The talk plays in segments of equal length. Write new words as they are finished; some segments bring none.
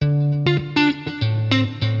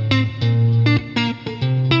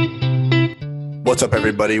What's up,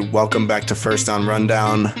 everybody? Welcome back to First Down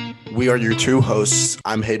Rundown. We are your two hosts.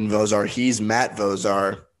 I'm Hayden Vozar. He's Matt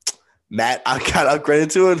Vozar. Matt, I got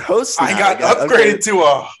upgraded to a host now. I got upgraded to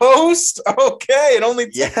a host? Okay, it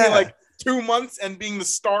only took me like 2 months and being the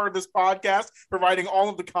star of this podcast, providing all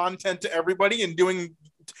of the content to everybody and doing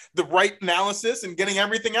the right analysis and getting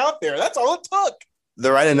everything out there. That's all it took.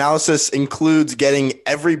 The right analysis includes getting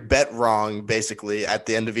every bet wrong, basically, at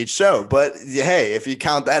the end of each show. But, hey, if you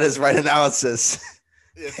count that as right analysis.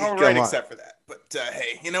 It's all right except for that. But,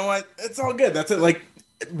 hey, you know what? It's all good. That's it, like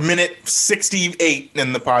minute 68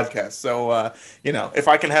 in the podcast. So, if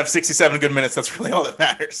I can have 67 good minutes, that's really all that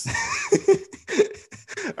matters.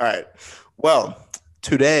 All right. Well,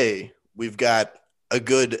 today we've got a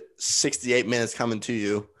good 68 minutes coming to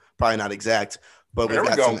you. Probably not exact. But we've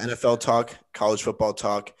got some NFL talk, college football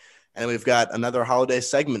talk, and we've got another holiday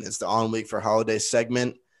segment. It's the On Week for Holiday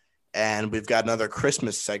segment, and we've got another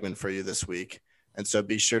Christmas segment for you this week. And so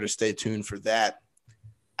be sure to stay tuned for that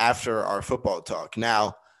after our football talk.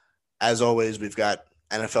 Now, as always, we've got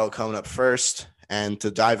NFL coming up first, and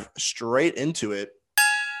to dive straight into it,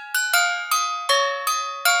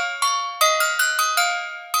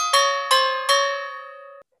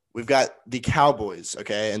 we've got the Cowboys,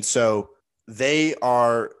 okay? And so they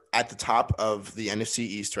are at the top of the NFC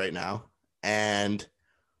East right now, and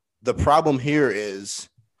the problem here is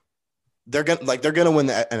they're gonna win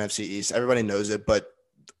the NFC East. Everybody knows it, but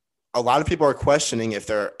a lot of people are questioning if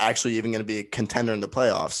they're actually even going to be a contender in the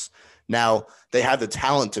playoffs. Now, they have the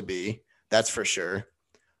talent to be, that's for sure,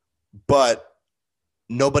 but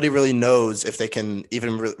nobody really knows if they can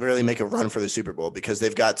even really make a run for the Super Bowl because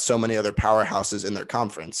they've got so many other powerhouses in their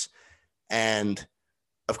conference, and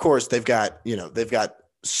of course, they've got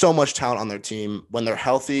so much talent on their team. When they're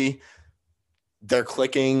healthy, they're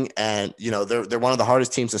clicking, and they're one of the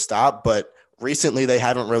hardest teams to stop. But recently, they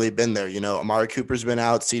haven't really been there. Amari Cooper's been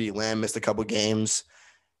out. CeeDee Lamb missed a couple games,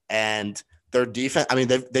 and their defense. I mean,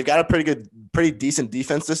 they've got a pretty decent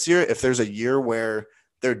defense this year. If there's a year where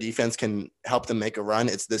their defense can help them make a run,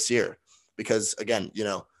 it's this year because again,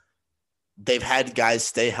 they've had guys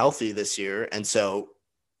stay healthy this year, and so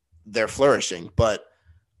they're flourishing, but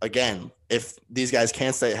again, if these guys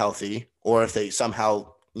can't stay healthy or if they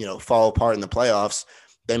somehow, fall apart in the playoffs,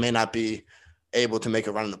 they may not be able to make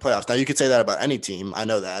a run in the playoffs. Now, you could say that about any team. I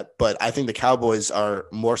know that. But I think the Cowboys are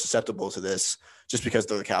more susceptible to this just because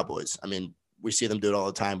they're the Cowboys. I mean, we see them do it all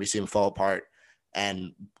the time. We see them fall apart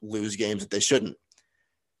and lose games that they shouldn't.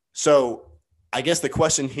 So I guess the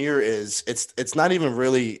question here is it's not even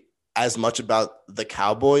really as much about the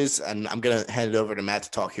Cowboys, and I'm going to hand it over to Matt to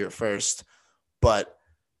talk here first. But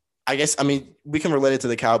we can relate it to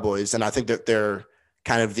the Cowboys, and I think that they're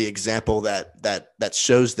kind of the example that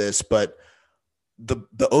shows this. But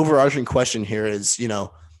the overarching question here is,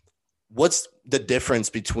 what's the difference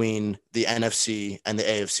between the NFC and the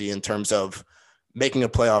AFC in terms of making a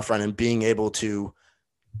playoff run and being able to,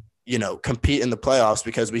 compete in the playoffs?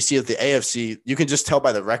 Because we see that the AFC, you can just tell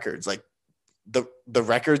by the records, like the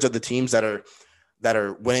records of the teams that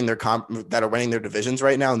are winning their divisions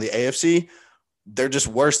right now in the AFC. They're just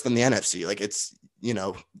worse than the NFC. Like it's,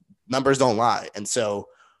 numbers don't lie. And so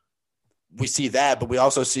we see that, but we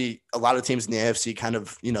also see a lot of teams in the AFC kind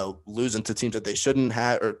of, losing to teams that they shouldn't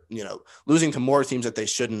have, or, losing to more teams that they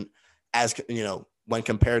shouldn't as, when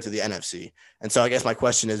compared to the NFC. And so I guess my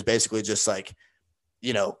question is basically just like,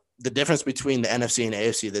 the difference between the NFC and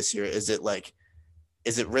AFC this year, is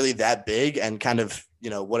it really that big? And kind of,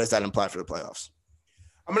 what does that imply for the playoffs?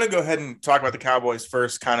 I'm going to go ahead and talk about the Cowboys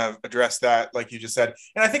first, kind of address that, like you just said.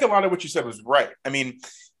 And I think a lot of what you said was right. I mean,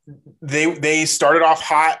 they started off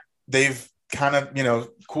hot. They've kind of,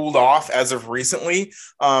 cooled off as of recently.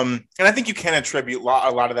 And I think you can attribute a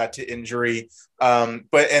lot of that to injury. But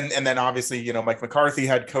then obviously, Mike McCarthy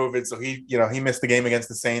had COVID, so he missed the game against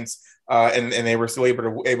the Saints, and they were still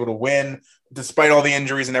able to win despite all the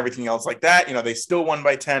injuries and everything else like that. They still won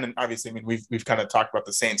by 10. And obviously, I mean, we've kind of talked about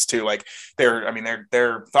the Saints too. Like they're talking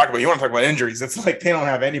about, you want to talk about injuries. It's like, they don't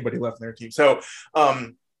have anybody left in their team. So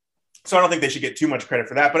I don't think they should get too much credit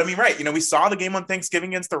for that. But I mean, right. We saw the game on Thanksgiving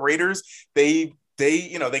against the Raiders. They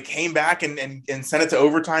came back and sent it to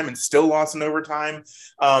overtime and still lost in overtime.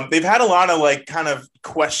 They've had a lot of kind of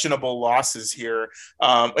questionable losses here.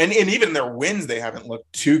 And even their wins, they haven't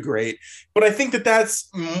looked too great. But I think that's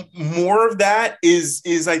more of that is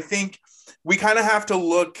I think we kind of have to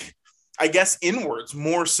look, I guess, inwards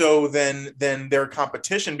more so than their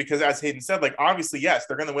competition, because as Hayden said, obviously, yes,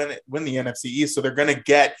 they're going to win the NFC East. So they're going to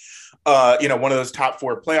get, one of those top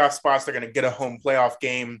 4 playoff spots. They're going to get a home playoff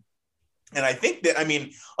game. And I think that, I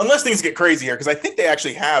mean, unless things get crazy here, because I think they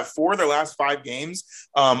actually have 4 of their last 5 games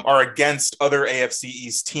are against other AFC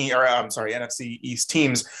East team, or I'm sorry, NFC East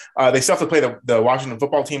teams. They still have to play the Washington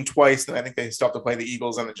football team twice, and I think they still have to play the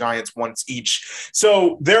Eagles and the Giants once each.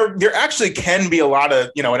 So there actually can be a lot of,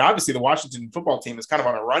 and obviously the Washington football team is kind of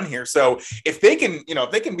on a run here. So if they can,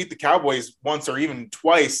 if they can beat the Cowboys once or even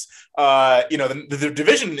twice, the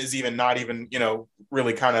division is even not even,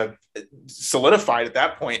 really kind of solidified at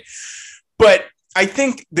that point. But I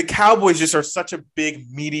think the Cowboys just are such a big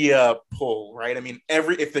media pull, right? I mean,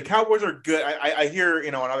 if the Cowboys are good, I hear,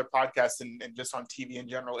 on other podcasts and just on TV in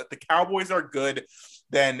general, if the Cowboys are good,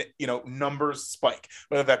 then, numbers spike,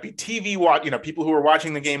 whether that be TV watch, people who are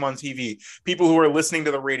watching the game on TV, people who are listening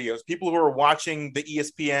to the radios, people who are watching the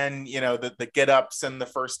ESPN, the get ups and the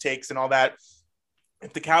first takes and all that.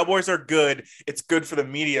 If the Cowboys are good, it's good for the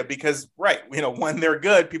media because, right, when they're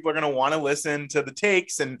good, people are going to want to listen to the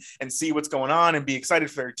takes and see what's going on and be excited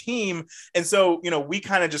for their team. And so, we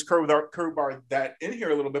kind of just crowbar that in here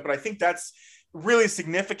a little bit, but I think that's really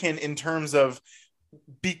significant in terms of,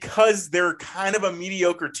 because they're kind of a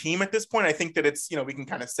mediocre team at this point. I think that it's, we can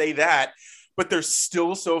kind of say that, but they're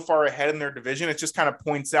still so far ahead in their division. It just kind of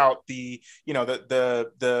points out the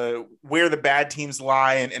where the bad teams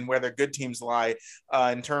lie and where the good teams lie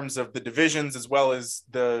in terms of the divisions, as well as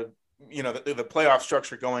the playoff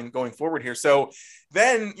structure going forward here. So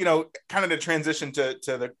then, kind of to transition to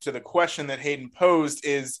the question that Hayden posed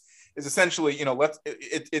is essentially,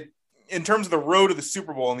 in terms of the road to the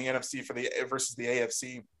Super Bowl in the NFC versus the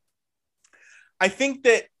AFC. I think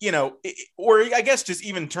that, or I guess just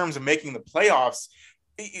even in terms of making the playoffs,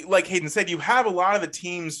 like Hayden said, you have a lot of the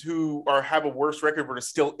teams who have a worse record but are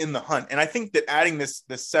still in the hunt. And I think that adding this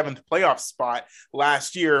 7th playoff spot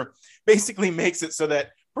last year basically makes it so that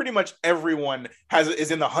pretty much everyone is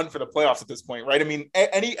in the hunt for the playoffs at this point, right? I mean,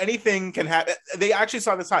 anything can happen. They actually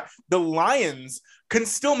saw this high. The Lions can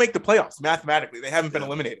still make the playoffs mathematically. They haven't been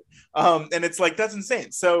eliminated. And it's like, that's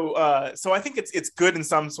insane. So I think it's good in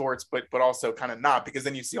some sorts, but also kind of not, because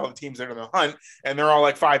then you see all the teams that are in the hunt and they're all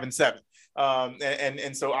like 5 and 7.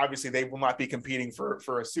 And so obviously they will not be competing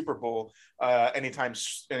for a Super Bowl anytime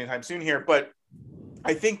soon here. But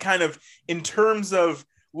I think kind of in terms of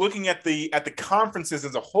looking at the conferences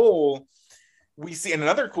as a whole, we see, and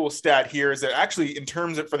another cool stat here is that actually in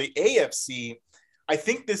terms of for the AFC, I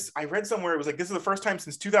think I read somewhere, it was like, this is the first time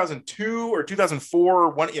since 2002 or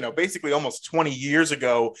 2004, basically almost 20 years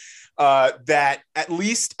ago, that at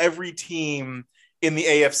least every team in the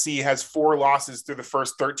AFC has 4 losses through the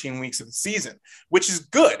first 13 weeks of the season, which is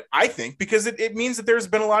good, I think, because it means that there's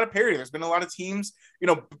been a lot of parity. There's been a lot of teams,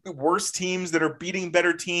 worse teams that are beating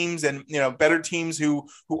better teams, and, better teams who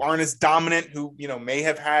aren't as dominant, who, may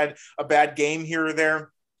have had a bad game here or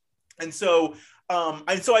there. And so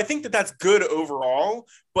I think that that's good overall,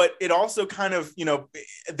 but it also kind of,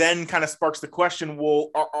 then kind of sparks the question, well,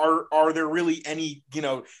 are there really any,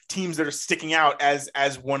 teams that are sticking out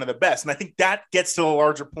as one of the best? And I think that gets to the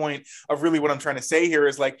larger point of really what I'm trying to say here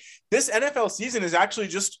is like, this NFL season is actually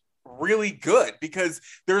just really good, because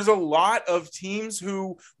there's a lot of teams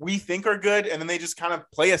who we think are good and then they just kind of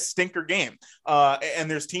play a stinker game,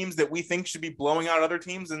 and there's teams that we think should be blowing out other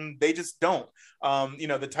teams and they just don't.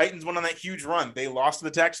 The Titans went on that huge run. They lost to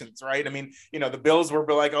the Texans, right? I mean, the Bills were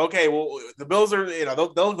like, okay, well, the Bills are,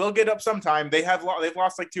 they'll get up sometime. They've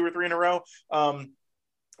lost like 2 or 3 in a row.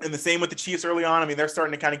 And the same with the Chiefs early on. I mean, they're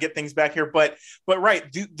starting to kind of get things back here, but right,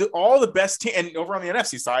 all the best team, and over on the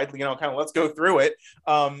NFC side, kind of let's go through it.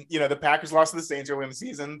 The Packers lost to the Saints early in the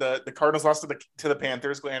season. The Cardinals lost to the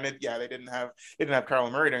Panthers. Granted, yeah, they didn't have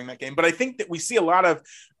Kyler Murray during that game, but I think that we see a lot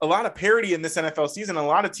of parity in this NFL season. A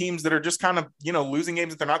lot of teams that are just kind of losing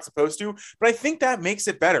games that they're not supposed to. But I think that makes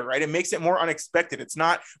it better, right? It makes it more unexpected. It's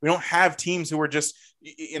not, we don't have teams who are just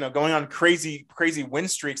going on crazy win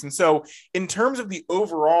streaks. And so in terms of the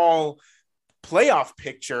overall playoff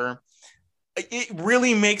picture, it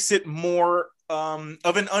really makes it more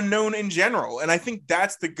of an unknown in general. And I think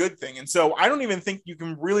that's the good thing. And so I don't even think you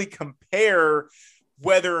can really compare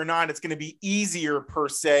whether or not it's going to be easier per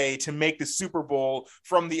se to make the Super Bowl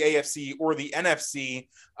from the AFC or the NFC.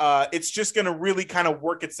 It's just going to really kind of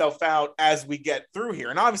work itself out as we get through here.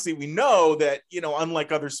 And obviously we know that,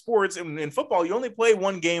 unlike other sports in football, you only play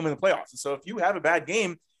one game in the playoffs. And so if you have a bad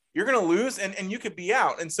game, you're going to lose and you could be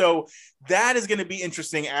out. And so that is going to be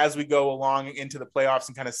interesting as we go along into the playoffs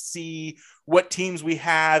and kind of see what teams we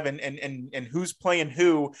have and who's playing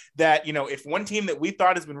who. That, you know, if one team that we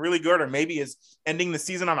thought has been really good or maybe is ending the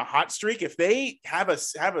season on a hot streak, if they have a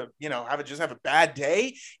bad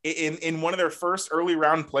day in one of their first early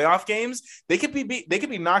round playoff games, they could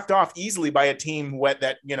be knocked off easily by a team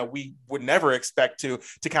that, you know, we would never expect to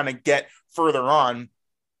kind of get further on.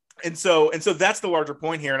 And so that's the larger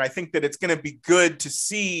point here. And I think that it's going to be good to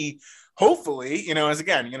see, hopefully, you know, as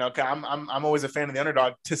again, you know, I'm always a fan of the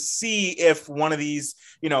underdog, to see if one of these,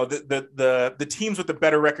 you know, the teams with the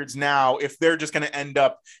better records now, if they're just going to end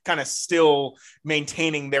up kind of still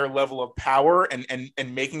maintaining their level of power and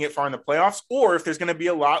making it far in the playoffs, or if there's going to be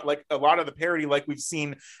a lot of the parity like we've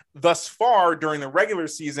seen thus far during the regular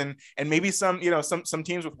season, and maybe some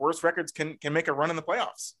teams with worse records can make a run in the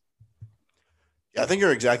playoffs. Yeah, I think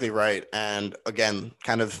you're exactly right. And again,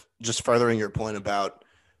 kind of just furthering your point about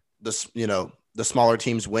this, you know, the smaller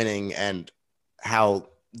teams winning and how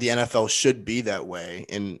the NFL should be that way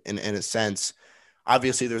in a sense.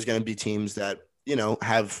 Obviously, there's going to be teams that, you know,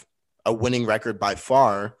 have a winning record by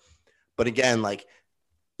far. But again, like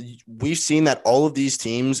we've seen that all of these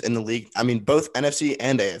teams in the league, I mean, both NFC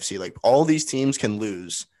and AFC, like all these teams can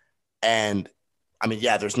lose. And I mean,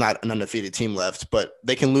 yeah, there's not an undefeated team left, but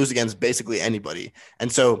they can lose against basically anybody.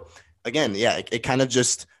 And so, again, yeah, it kind of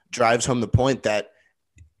just drives home the point that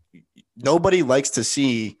nobody likes to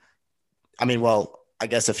see. I mean, well, I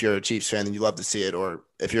guess if you're a Chiefs fan, then you love to see it. Or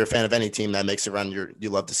if you're a fan of any team that makes it run, you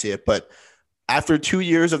love to see it. But after 2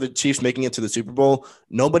 years of the Chiefs making it to the Super Bowl,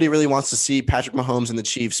 nobody really wants to see Patrick Mahomes and the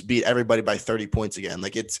Chiefs beat everybody by 30 points again.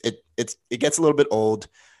 Like it gets a little bit old.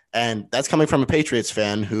 And that's coming from a Patriots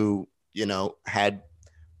fan who, you know, had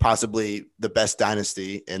possibly the best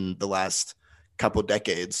dynasty in the last couple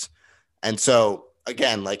decades. And so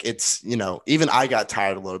again, like it's, you know, even I got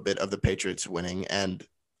tired a little bit of the Patriots winning. And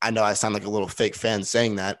I know I sound like a little fake fan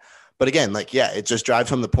saying that, but again, like, yeah, it just drives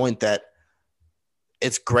home the point that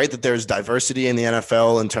it's great that there's diversity in the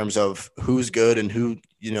NFL in terms of who's good and who,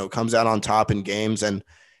 you know, comes out on top in games. And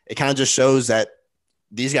it kind of just shows that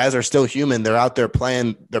these guys are still human. They're out there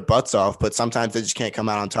playing their butts off, but sometimes they just can't come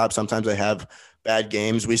out on top. Sometimes they have bad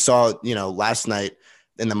games. We saw, you know, last night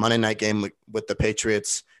in the Monday night game with the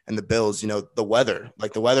Patriots and the Bills, you know, the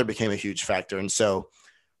weather became a huge factor. And so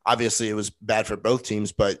obviously it was bad for both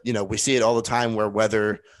teams, but, you know, we see it all the time where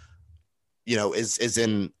weather, you know, is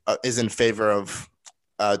in favor of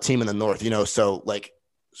a team in the North, you know. So like,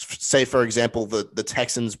 say, for example, the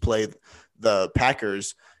Texans play the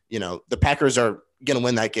Packers, you know, the Packers are going to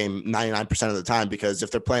win that game 99% of the time because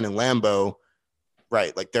if they're playing in Lambeau,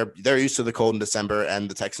 right, like they're used to the cold in December and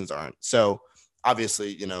the Texans aren't. So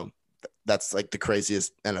obviously, you know, that's like the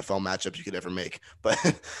craziest NFL matchup you could ever make. But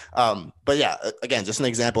yeah, again, just an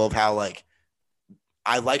example of how like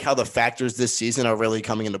I like how the factors this season are really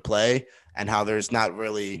coming into play and how there's not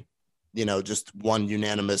really, you know, just one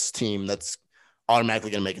unanimous team that's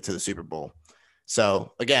automatically going to make it to the Super Bowl.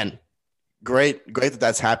 So again, great that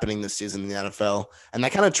that's happening this season in the NFL. And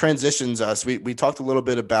that kind of transitions us. We talked a little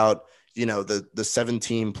bit about, you know, the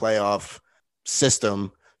 7-team playoff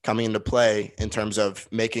system coming into play in terms of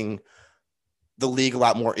making the league a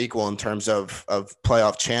lot more equal in terms of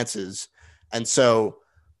playoff chances. And so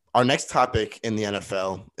our next topic in the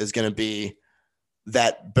NFL is going to be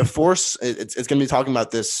that before it's going to be talking about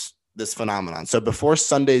this phenomenon. So before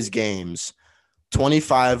Sunday's games,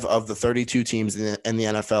 25 of the 32 teams in the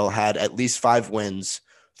NFL had at least 5 wins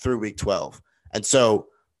through week 12. And so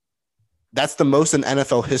that's the most in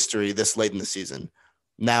NFL history this late in the season.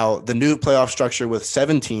 Now, the new playoff structure with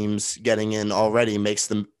 7 teams getting in already makes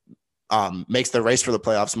the race for the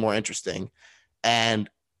playoffs more interesting. And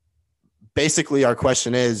basically our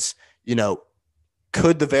question is, you know,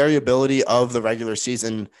 could the variability of the regular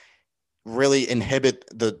season really inhibit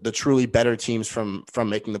the truly better teams from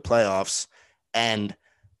making the playoffs? And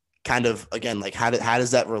kind of, again, like how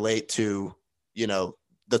does that relate to, you know,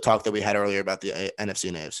 the talk that we had earlier about the NFC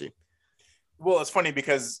and AFC? Well, it's funny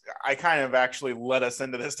because I kind of actually led us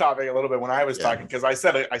into this topic a little bit when I was talking, because I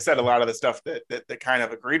said a lot of the stuff that kind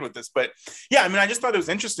of agreed with this. But yeah, I mean, I just thought it was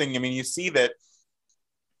interesting. I mean, you see that,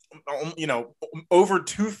 you know, over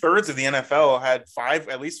 2/3 of the NFL had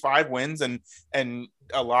at least five wins, and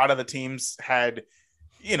a lot of the teams had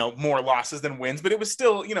more losses than wins, but it was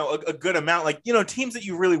still, a good amount, like, teams that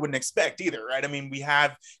you really wouldn't expect either, right? I mean, we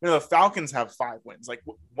have, the Falcons have 5 wins. Like,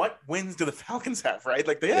 what wins do the Falcons have, right?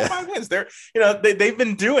 Like, they have 5 wins. They're, they've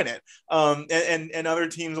been doing it, and other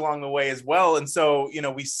teams along the way as well. And so,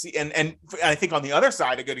 we see, and I think on the other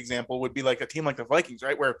side, a good example would be like a team like the Vikings,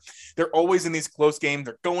 right? Where they're always in these close games.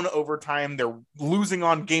 They're going to overtime. They're losing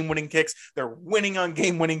on game-winning kicks. They're winning on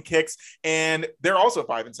game-winning kicks. And they're also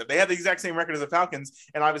 5-7. They have the exact same record as the Falcons.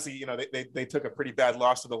 And obviously, they took a pretty bad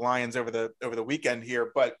loss to the Lions over the weekend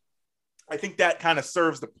here. But I think that kind of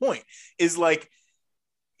serves the point, is like,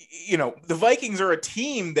 the Vikings are a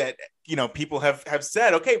team that, people have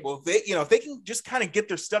said, okay, well, they, if they can just kind of get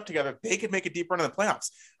their stuff together, they could make a deep run in the playoffs.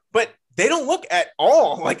 But they don't look at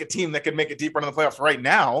all like a team that could make a deep run in the playoffs right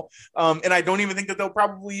now. And I don't even think that they'll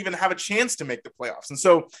probably even have a chance to make the playoffs. And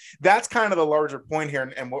so that's kind of the larger point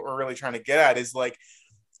here. And what we're really trying to get at is, like,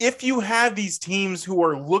 if you have these teams who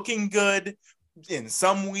are looking good in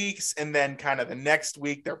some weeks and then kind of the next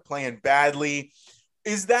week they're playing badly,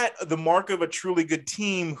 is that the mark of a truly good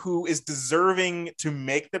team who is deserving to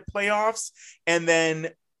make the playoffs? And then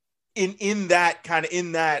in that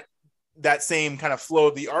same kind of flow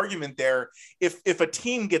of the argument there, if a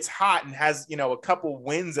team gets hot and has, a couple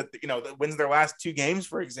wins that wins their last 2 games,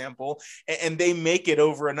 for example, and they make it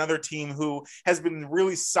over another team who has been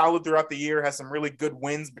really solid throughout the year, has some really good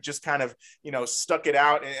wins, but just kind of, stuck it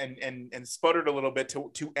out and sputtered a little bit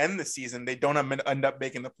to end the season, they don't end up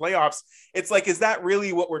making the playoffs. It's like, is that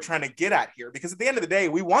really what we're trying to get at here? Because at the end of the day,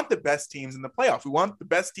 we want the best teams in the playoff. We want the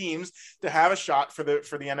best teams to have a shot for the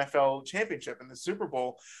NFL championship and the Super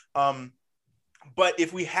Bowl. But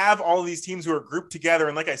if we have all of these teams who are grouped together,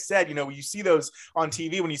 and like I said, you see those on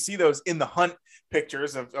TV, when you see those in the hunt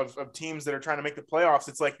pictures of teams that are trying to make the playoffs,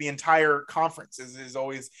 it's like the entire conference is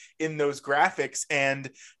always in those graphics. And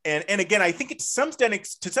again, I think to some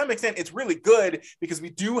extent, it's really good, because we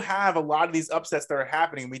do have a lot of these upsets that are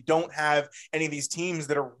happening. We don't have any of these teams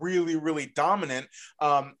that are really, really dominant.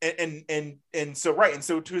 And so, right. And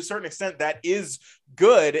so to a certain extent, that is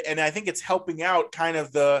good. And I think it's helping out kind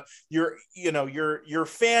of your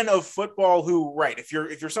fan of football who, right, if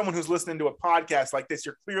you're someone who's listening to a podcast like this,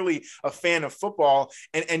 you're clearly a fan of football,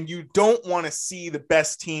 and you don't want to see the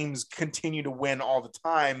best teams continue to win all the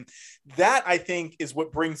time. That, I think, is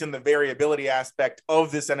what brings in the variability aspect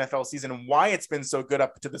of this NFL season and why it's been so good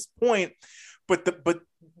up to this point. But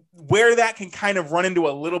where that can kind of run into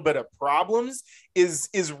a little bit of problems is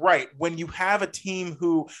right when you have a team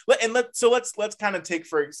who, let's kind of take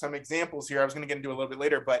for some examples here. I was going to get into a little bit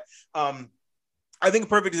later, but I think a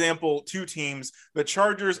perfect example, 2 teams, the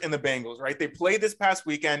Chargers and the Bengals, right? They played this past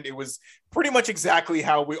weekend. It was pretty much exactly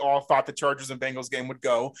how we all thought the Chargers and Bengals game would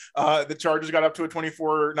go. The Chargers got up to a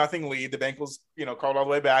 24-0 lead. The Bengals, called all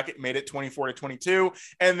the way back. It made it 24-22.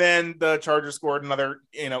 And then the Chargers scored another,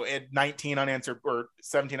 19 unanswered or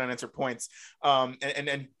 17 unanswered points,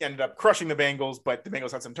 and ended up crushing the Bengals, but the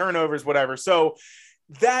Bengals had some turnovers, whatever. So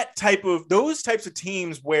those types of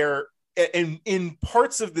teams where, in different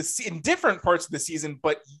parts of the season,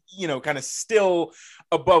 but kind of still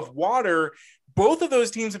above water, both of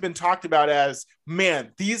those teams have been talked about as,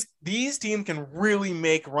 man, these teams can really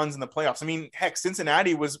make runs in the playoffs. I mean, heck,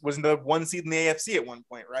 Cincinnati was the 1 seed in the AFC at one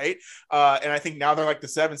point, right? And I think now they're like the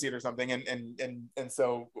 7 seed or something, and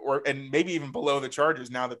so maybe even below the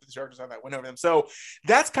Chargers now that the Chargers have that win over them. So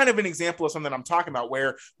that's kind of an example of something I'm talking about,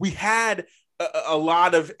 where we had a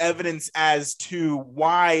lot of evidence as to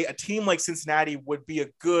why a team like Cincinnati would be a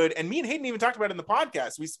good, and me and Hayden even talked about it in the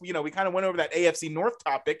podcast. We kind of went over that AFC North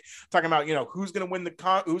topic, talking about, who's going to win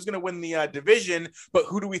the division, but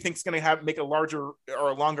who do we think is going to make a larger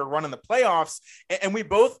or a longer run in the playoffs? And we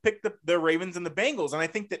both picked the Ravens and the Bengals. And I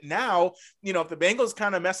think that now, if the Bengals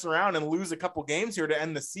kind of mess around and lose a couple games here to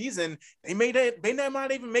end the season, they may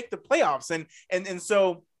not even make the playoffs. And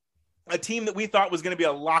so a team that we thought was going to be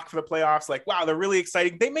a lock for the playoffs, like, wow, they're really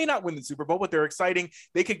exciting. They may not win the Super Bowl, but they're exciting.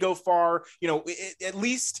 They could go far, at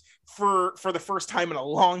least for the first time in a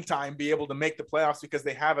long time, be able to make the playoffs because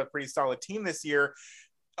they have a pretty solid team this year.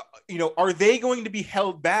 Are they going to be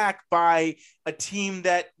held back by a team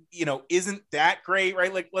that, isn't that great,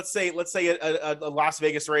 right? Like, let's say a Las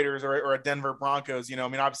Vegas Raiders or a Denver Broncos,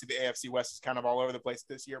 obviously the AFC West is kind of all over the place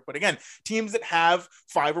this year, but again, teams that have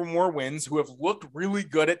 5 or more wins, who have looked really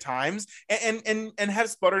good at times and have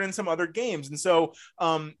sputtered in some other games. And so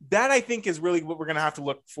that, I think, is really what we're going to have to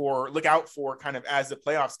look out for kind of as the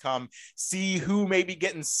playoffs come, see who may be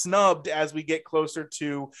getting snubbed as we get closer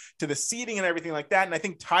to the seeding and everything like that. And I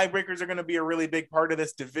think tiebreakers are going to be a really big part of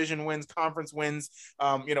this. Division wins, conference wins.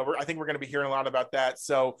 I think we're going to be hearing a lot about that.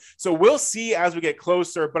 So we'll see as we get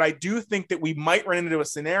closer. But I do think that we might run into a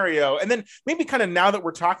scenario, and then maybe kind of now that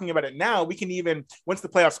we're talking about it now, we can even, once the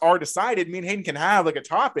playoffs are decided, me and Hayden can have like a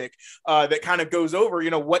topic that kind of goes over,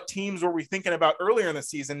 what teams were we thinking about earlier in the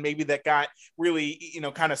season, maybe that got really,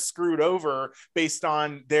 kind of screwed over based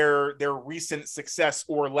on their recent success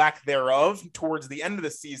or lack thereof towards the end of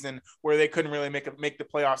the season, where they couldn't really make the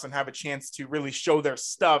playoffs and have a chance to really show their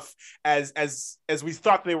stuff as we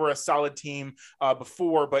thought they were a solid team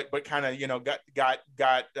before, but kind of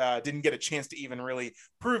didn't get a chance to even really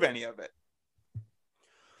prove any of it.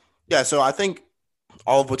 Yeah, so I think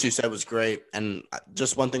all of what you said was great, and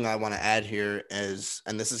just one thing I want to add here is,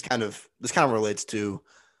 and this kind of relates to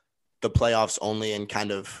the playoffs only, and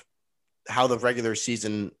kind of how the regular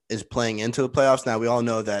season is playing into the playoffs. Now, we all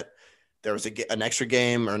know that there was an extra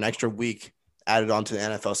game or an extra week added onto the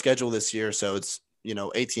NFL schedule this year, so it's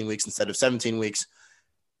 18 weeks instead of 17 weeks.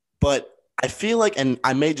 But I feel like, and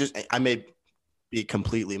I may be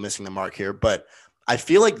completely missing the mark here, but I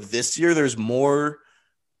feel like this year there's more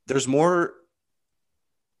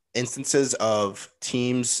instances of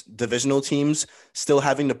divisional teams still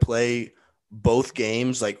having to play both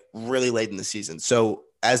games like really late in the season. So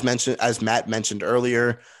as Matt mentioned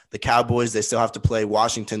earlier, the Cowboys, they still have to play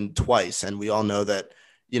Washington twice. And we all know that,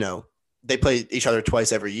 they play each other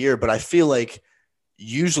twice every year, but I feel like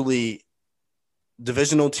usually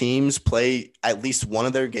divisional teams play at least one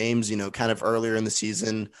of their games, kind of earlier in the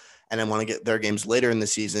season, and then want to get their games later in the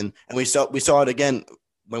season. And we saw it again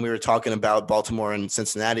when we were talking about Baltimore and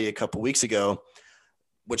Cincinnati a couple weeks ago,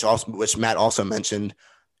 which Matt also mentioned.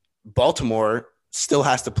 Baltimore still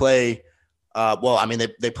has to play.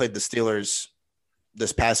 They played the Steelers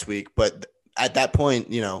this past week, but at that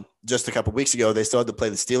point, just a couple weeks ago, they still had to play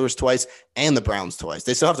the Steelers twice and the Browns twice.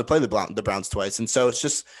 They still have to play the Browns twice. And so it's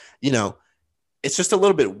just, it's just a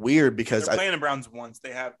little bit weird because they're playing the Browns once.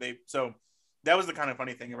 So that was the kind of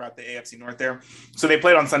funny thing about the AFC North there. So they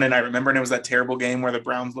played on Sunday night, remember? And it was that terrible game where the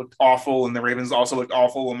Browns looked awful and the Ravens also looked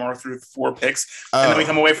awful. Lamar threw 4 picks. And then we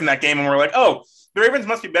come away from that game and we're like, oh, the Ravens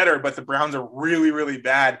must be better, but the Browns are really, really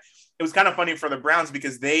bad. It was kind of funny for the Browns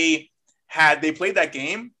because they played that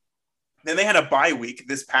game. Then they had a bye week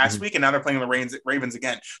this past week, and now they're playing the Ravens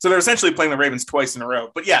again. So they're essentially playing the Ravens twice in a row.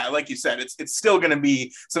 But yeah, like you said, it's still going to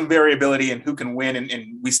be some variability in who can win,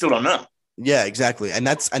 and we still don't know. Yeah, exactly. And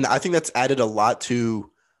I think that's added a lot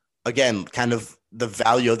to, again, kind of the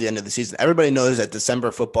value of the end of the season. Everybody knows that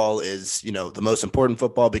December football is, the most important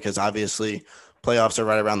football because obviously playoffs are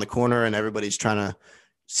right around the corner and everybody's trying to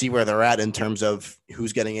see where they're at in terms of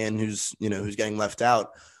who's getting in, who's getting left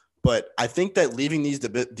out. But I think that leaving these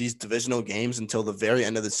divisional games until the very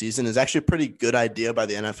end of the season is actually a pretty good idea by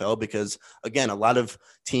the NFL because, again, a lot of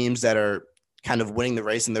teams that are kind of winning the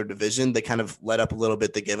race in their division, they kind of let up a little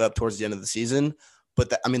bit. They give up towards the end of the season.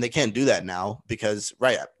 But, they can't do that now because,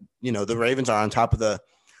 right, the Ravens are on top of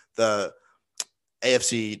the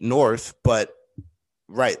AFC North, but,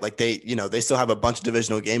 right, like they still have a bunch of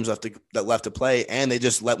divisional games left to play, and they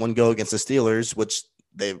just let one go against the Steelers, which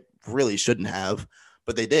they really shouldn't have.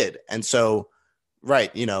 But they did. And so,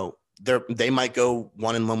 right, they might go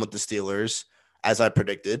 1-1 with the Steelers, as I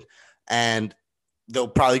predicted, and they'll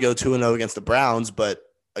probably go 2-0 against the Browns. But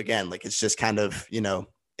again, like it's just kind of,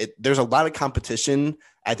 there's a lot of competition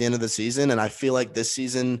at the end of the season. And I feel like this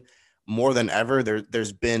season, more than ever,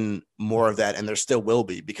 there's been more of that, and there still will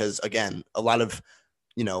be because, again, a lot of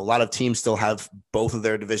teams still have both of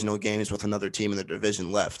their divisional games with another team in their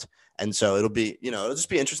division left. And so it'll just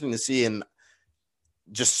be interesting to see. And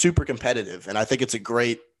just super competitive. And I think it was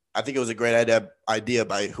a great idea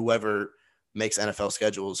by whoever makes NFL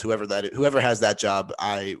schedules, whoever has that job.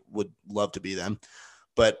 I would love to be them.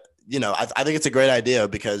 But, I think it's a great idea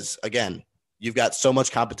because, again, you've got so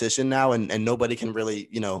much competition now and nobody can really,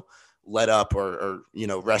 let up or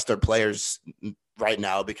rest their players right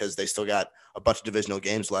now because they still got a bunch of divisional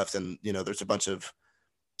games left. And, there's a bunch of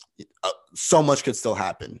so much could still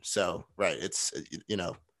happen. So, right. It's,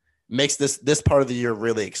 makes this part of the year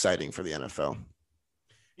really exciting for the NFL.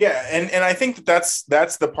 Yeah, and I think that's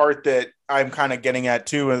the part that I'm kind of getting at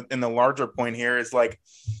too in the larger point here is like,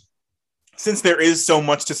 since there is so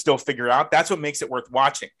much to still figure out, that's what makes it worth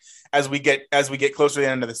watching as we get closer to the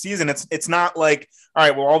end of the season. It's not like, all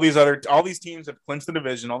right, well, all these teams have clinched the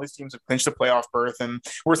division, all these teams have clinched the playoff berth, and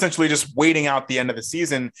we're essentially just waiting out the end of the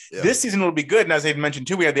season. Yeah. This season will be good, and as I mentioned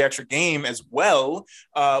too, we have the extra game as well,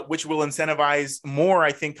 which will incentivize more,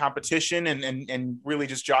 I think, competition and really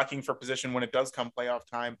just jockeying for position when it does come playoff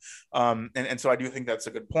time. And so I do think that's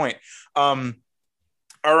a good point.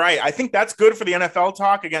 All right. I think that's good for the NFL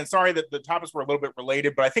talk. Again, sorry that the topics were a little bit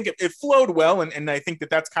related, but I think it flowed well. And I think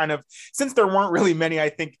that that's kind of, since there weren't really many, I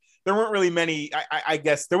think there weren't really many, I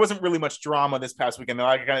guess there wasn't really much drama this past weekend.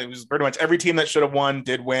 It was pretty much every team that should have won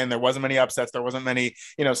did win. There wasn't many upsets. There wasn't many,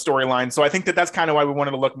 storylines. So I think that that's kind of why we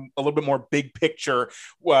wanted to look a little bit more big picture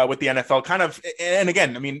with the NFL kind of. And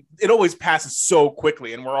again, I mean, it always passes so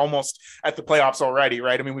quickly and we're almost at the playoffs already,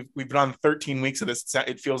 right? I mean, we've been on 13 weeks of this.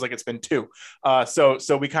 It feels like it's been 2.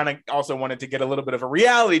 So we kind of also wanted to get a little bit of a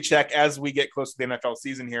reality check as we get close to the NFL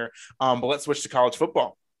season here. But let's switch to college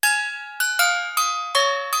football.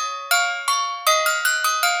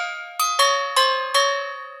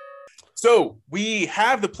 So we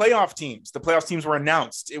have the playoff teams. The playoff teams were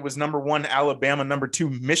announced. It was number 1, Alabama, number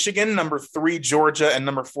 2, Michigan, number 3, Georgia, and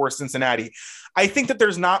number 4, Cincinnati. I think that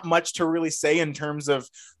there's not much to really say in terms of,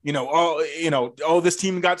 this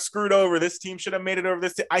team got screwed over. This team should have made it over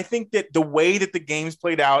this. I think that the way that the games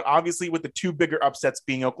played out, obviously with the 2 bigger upsets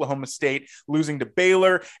being Oklahoma State losing to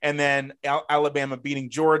Baylor and then Alabama beating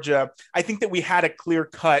Georgia, I think that we had a clear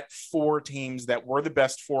cut 4 teams that were the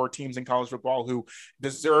best 4 teams in college football who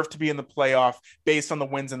deserve to be in the playoff based on the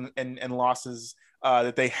wins and losses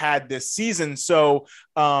that they had this season. So,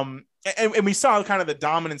 and we saw kind of the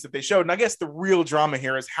dominance that they showed. And I guess the real drama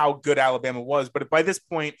here is how good Alabama was. But by this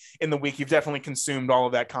point in the week, you've definitely consumed all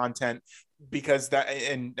of that content because that's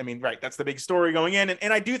the big story going in.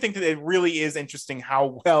 And I do think that it really is interesting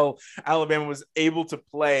how well Alabama was able to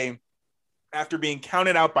play after being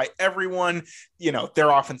counted out by everyone. Their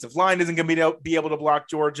offensive line isn't going to be able to block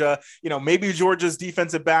Georgia. Maybe Georgia's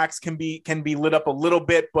defensive backs can be lit up a little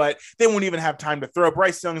bit, but they won't even have time to throw.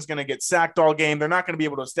 Bryce Young is going to get sacked all game. They're not going to be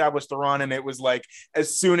able to establish the run. And it was like,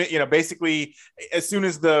 as soon as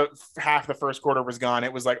the half the first quarter was gone,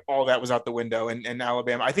 it was like all that was out the window. And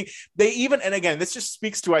Alabama, I think and again, this just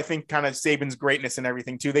speaks to, I think, kind of Saban's greatness and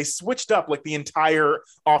everything too. They switched up like the entire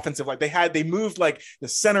offensive. Like they moved like the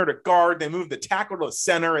center to guard. They moved the tackle to the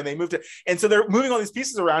center, and they moved it. And so they're moving all these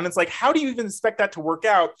pieces around. It's like, how do you even expect that to work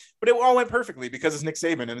out? But it all went perfectly because it's Nick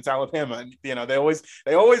Saban and it's Alabama. And, they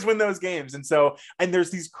always win those games. And so, and there's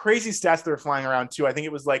these crazy stats that are flying around too. I think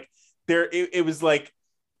it was like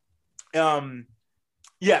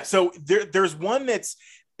so there's one that's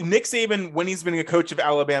Nick Saban, when he's been a coach of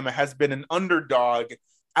Alabama, has been an underdog.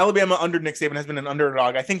 Alabama under Nick Saban has been an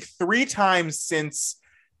underdog, I think 3 times since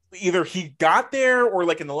either he got there or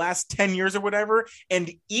like in the last 10 years or whatever.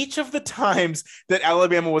 And each of the times that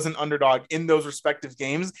Alabama was an underdog in those respective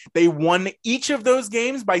games, they won each of those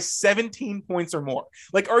games by 17 points or more.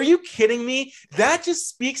 Like, are you kidding me? That just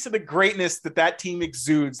speaks to the greatness that team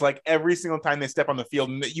exudes, like every single time they step on the field,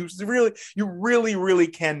 and that you really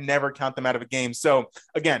can never count them out of a game. So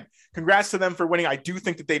again, congrats to them for winning. I do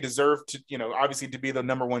think that they deserve to, obviously to be the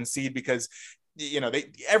number 1 seed because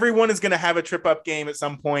everyone is going to have a trip up game at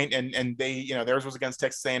some point, and they, theirs was against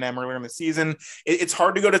Texas A&M earlier in the season. It's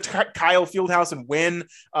hard to go to Kyle Fieldhouse and win,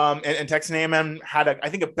 and Texas A&M had I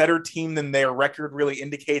think a better team than their record really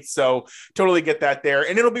indicates. So totally get that there,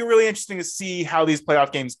 and it'll be really interesting to see how these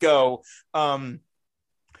playoff games go.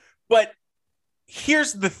 But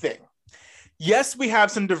here's the thing. Yes, we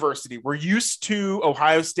have some diversity. We're used to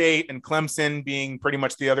Ohio State and Clemson being pretty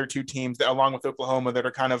much the other 2 teams that, along with Oklahoma, that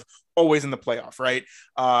are kind of always in the playoff, right?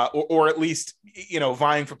 Or at least,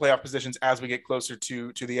 vying for playoff positions as we get closer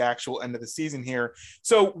to the actual end of the season here.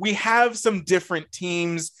 So we have some different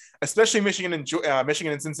teams, especially Michigan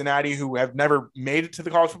and Cincinnati, who have never made it to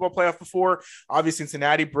the college football playoff before. Obviously,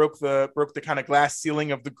 Cincinnati broke the kind of glass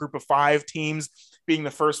ceiling of the group of 5 teams, being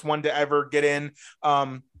the first one to ever get in.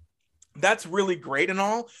 That's really great and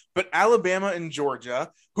all, but Alabama and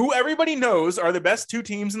Georgia, who everybody knows are the best 2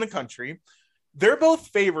 teams in the country, they're both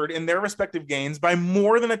favored in their respective games by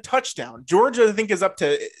more than a touchdown. Georgia, I think, is up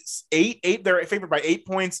to 8. They're favored by 8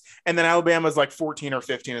 points, and then Alabama is like 14 or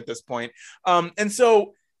 15 at this point. And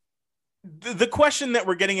so the question that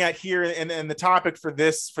we're getting at here, and the topic for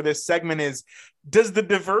this segment is, does the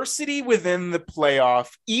diversity within the playoff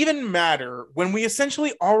even matter when we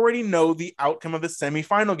essentially already know the outcome of the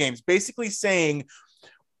semifinal games? Basically saying,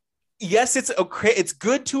 yes, it's okay. It's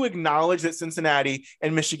good to acknowledge that Cincinnati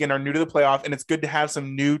and Michigan are new to the playoff, and it's good to have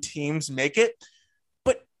some new teams make it.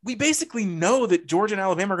 But we basically know that Georgia and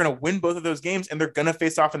Alabama are going to win both of those games, and they're going to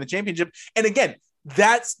face off in the championship. And again,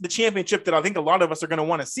 that's the championship that I think a lot of us are going to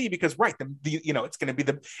want to see, because it's going to be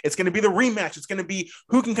the rematch. It's going to be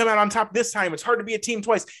who can come out on top this time. It's hard to be a team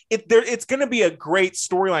twice. It's going to be a great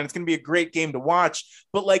storyline. It's going to be a great game to watch.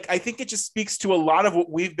 But like, I think it just speaks to a lot of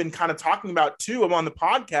what we've been kind of talking about too on the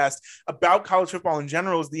podcast about college football in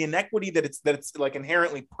general, is the inequity that it's like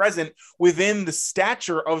inherently present within the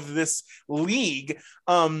stature of this league,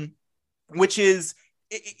 which is,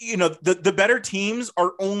 the better teams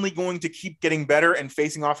are only going to keep getting better and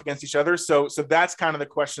facing off against each other. So that's kind of the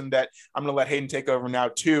question that I'm going to let Hayden take over now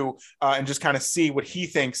too, and just kind of see what he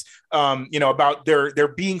thinks, about there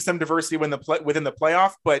being some diversity within the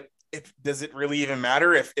playoff. But does it really even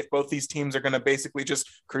matter if both these teams are going to basically just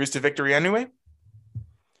cruise to victory anyway?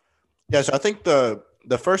 Yeah. So I think the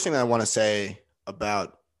first thing that I want to say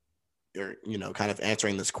about your, kind of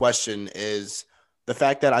answering this question is the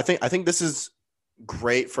fact that I think this is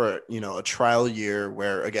great for, a trial year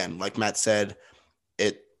where, again, like Matt said,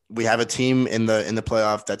 we have a team in the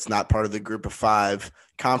playoff that's not part of the group of 5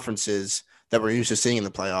 conferences that we're used to seeing in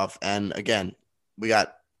the playoff. And again, we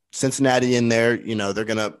got Cincinnati in there, they're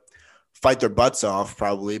going to fight their butts off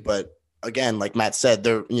probably. But again, like Matt said,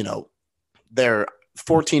 they're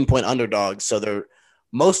 14-point underdogs. So they're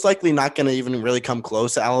most likely not going to even really come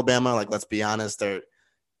close to Alabama. Like, let's be honest,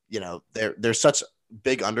 they're such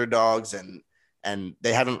big underdogs, and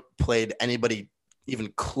they haven't played anybody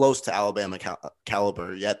even close to Alabama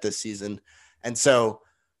caliber yet this season. And so,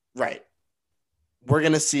 right, we're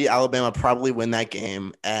going to see Alabama probably win that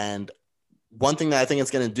game. And one thing that I think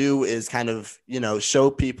it's going to do is kind of,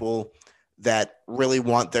 show people that really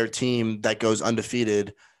want their team that goes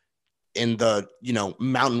undefeated in the,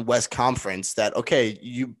 Mountain West Conference that, okay,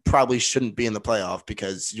 you probably shouldn't be in the playoff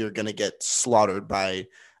because you're going to get slaughtered by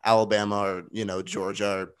Alabama or,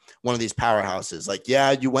 Georgia or one of these powerhouses. Like,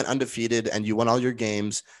 yeah, you went undefeated and you won all your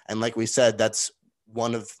games. And like we said, that's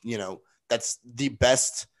one of, that's the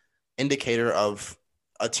best indicator of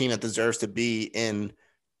a team that deserves to be in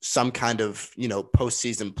some kind of,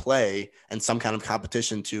 postseason play and some kind of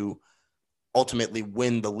competition to ultimately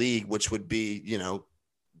win the league, which would be,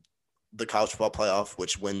 the college football playoff,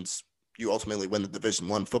 which you ultimately win the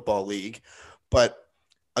Division I football league. But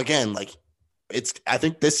again, like, I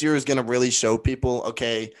think this year is going to really show people,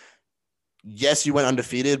 okay, yes, you went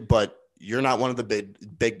undefeated, but you're not one of the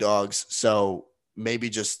big dogs. So maybe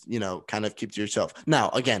just, kind of keep to yourself. Now,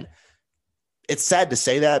 again, it's sad to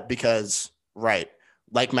say that because, right,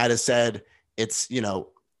 like Matt has said, it's,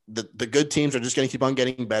 the good teams are just going to keep on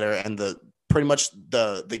getting better. And pretty much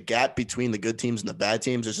the gap between the good teams and the bad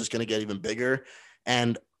teams is just going to get even bigger.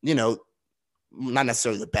 And, not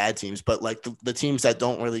necessarily the bad teams, but like the teams that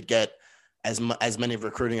don't really get as many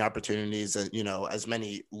recruiting opportunities and, as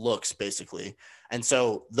many looks basically. And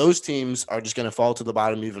so those teams are just going to fall to the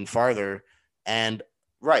bottom even farther. And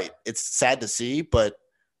right, it's sad to see, but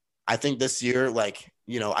I think this year, like,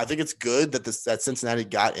 I think it's good that Cincinnati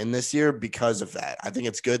got in this year because of that. I think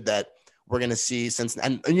it's good that we're going to see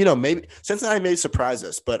Cincinnati, and maybe Cincinnati may surprise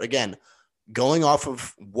us, but again, going off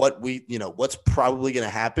of what what's probably going to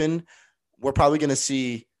happen, we're probably going to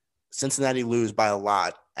see Cincinnati lose by a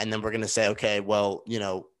lot. And then we're going to say, okay, well,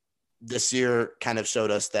 this year kind of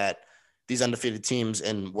showed us that these undefeated teams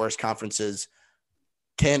in worse conferences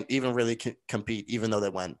can't even really compete, even though they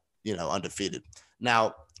went, undefeated.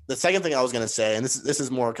 Now, the second thing I was going to say, and this is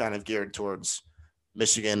more kind of geared towards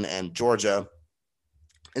Michigan and Georgia,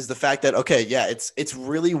 is the fact that, okay, yeah, it's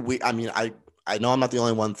really weird. I mean, I know I'm not the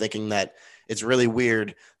only one thinking that it's really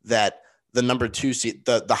weird that the number 2 seed,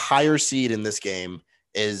 the higher seed in this game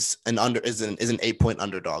is an 8-point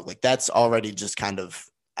underdog. Like, that's already just kind of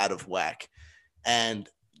out of whack. And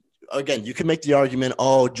again, you can make the argument,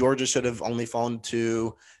 oh, Georgia should have only fallen to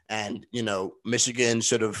 2, and Michigan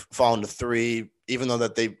should have fallen to 3, even though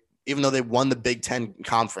they won the Big Ten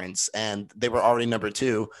conference and they were already number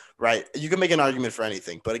 2, right? You can make an argument for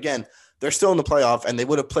anything, but again, they're still in the playoff and they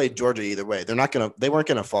would have played Georgia either way. They weren't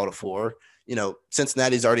going to fall to 4.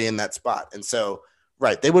 Cincinnati's already in that spot. And so,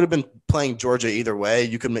 right, they would have been playing Georgia either way.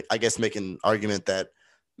 You could, I guess, make an argument that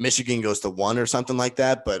Michigan goes to 1 or something like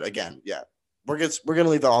that. But again, yeah, we're going to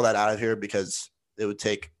leave all that out of here because it would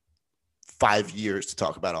take 5 years to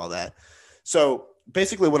talk about all that. So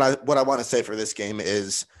basically what I want to say for this game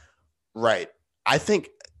is, right, I think,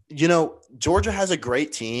 Georgia has a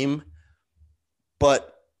great team,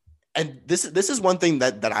 and this is one thing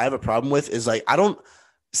that I have a problem with is, like,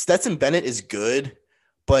 Stetson Bennett is good,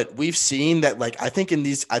 but we've seen that, like, I think in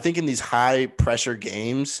these high pressure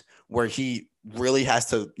games where he really has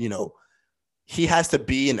to, he has to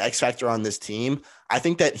be an X factor on this team. I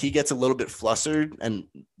think that he gets a little bit flustered, and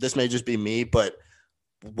this may just be me, but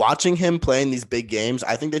watching him play in these big games,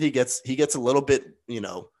 I think that he gets a little bit,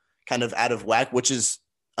 kind of out of whack, which is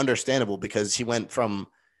understandable because he went from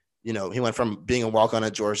being a walk-on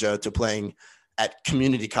at Georgia to playing at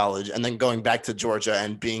community college and then going back to Georgia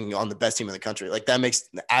and being on the best team in the country. Like that makes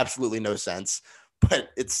absolutely no sense, but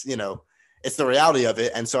it's the reality of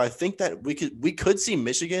it. And so I think that we could see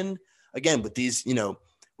Michigan again with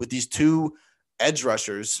these two edge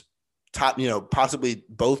rushers, top, possibly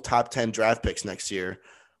both top 10 draft picks next year.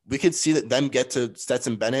 We could see that them get to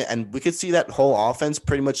Stetson Bennett, and we could see that whole offense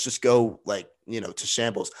pretty much just go to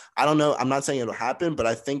shambles. I don't know. I'm not saying it'll happen, but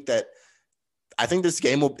I think this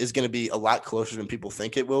game is going to be a lot closer than people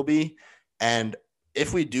think it will be. And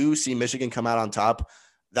if we do see Michigan come out on top,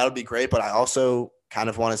 that would be great. But I also kind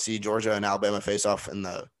of want to see Georgia and Alabama face off in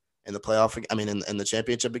the playoff. I mean, in the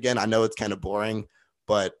championship again. I know it's kind of boring,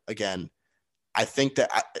 but again, I think that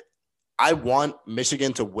I want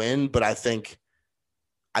Michigan to win, but I think,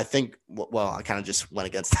 well, I kind of just went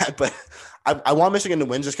against that, but I want Michigan to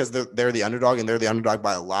win just because they're the underdog and they're the underdog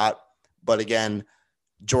by a lot. But again,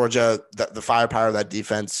 Georgia, the firepower of that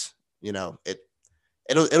defense, it'll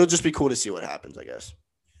just be cool to see what happens, I guess.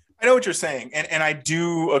 I know what you're saying. And I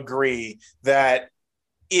do agree that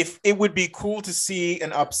if it would be cool to see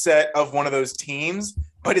an upset of one of those teams,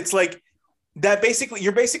 but it's like that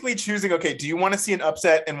you're basically choosing, okay, do you want to see an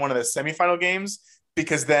upset in one of the semifinal games?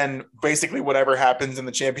 Because then basically whatever happens in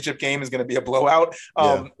the championship game is going to be a blowout.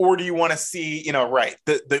 Or do you want to see,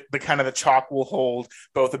 the kind of the chalk will hold,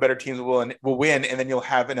 both the better teams will win, and then you'll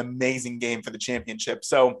have an amazing game for the championship.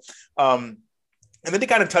 So, and then to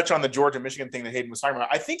kind of touch on the Georgia-Michigan thing that Hayden was talking about,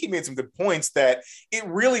 I think he made some good points that it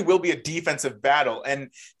really will be a defensive battle. And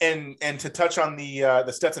to touch on the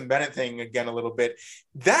Stetson Bennett thing again a little bit,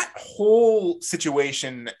 that whole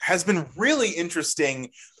situation has been really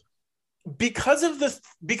interesting because of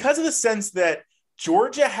the sense that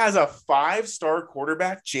Georgia has a 5-star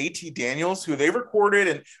quarterback, JT Daniels, who they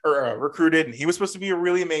recruited, and he was supposed to be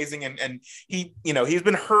really amazing. And he, he's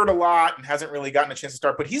been hurt a lot and hasn't really gotten a chance to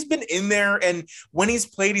start, but he's been in there. And when he's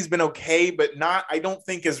played, he's been okay, but not, I don't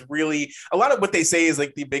think is really a lot of what they say is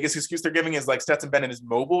like the biggest excuse they're giving is like Stetson Bennett is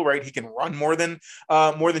mobile, right? He can run more than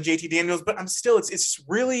JT Daniels, but it's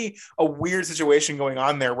really a weird situation going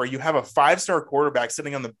on there where you have a 5-star quarterback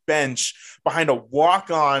sitting on the bench behind a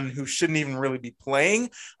walk-on who shouldn't even really be playing.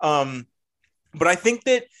 But I think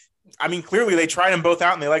that, clearly they tried them both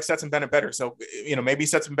out and they like Stetson Bennett better. So, maybe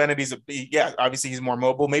Stetson Bennett, obviously he's more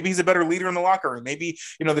mobile. Maybe he's a better leader in the locker room. Maybe,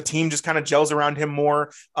 the team just kind of gels around him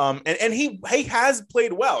more. And he has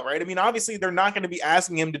played well, right? Obviously they're not going to be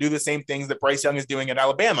asking him to do the same things that Bryce Young is doing at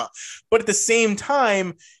Alabama. But at the same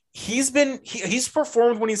time, he's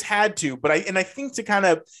performed when he's had to. But I think to kind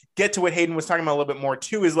of get to what Hayden was talking about a little bit more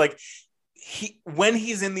too, is like, when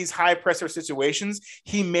he's in these high pressure situations,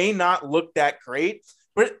 he may not look that great,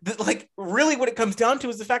 but really what it comes down to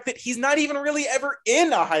is the fact that he's not even really ever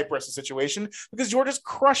in a high pressure situation because Georgia's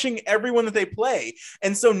crushing everyone that they play.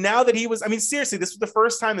 And so now that seriously, this was the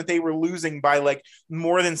first time that they were losing by like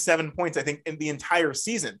more than 7 points, I think, in the entire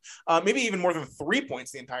season, maybe even more than 3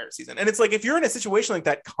 points the entire season. And it's like, if you're in a situation like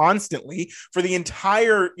that constantly for the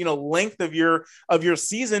entire, length of your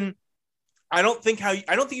season, I don't think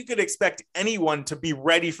you could expect anyone to be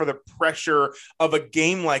ready for the pressure of a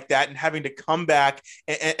game like that and having to come back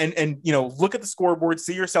and look at the scoreboard,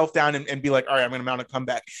 see yourself down and be like, all right, I'm going to mount a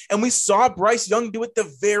comeback. And we saw Bryce Young do it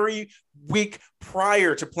the very week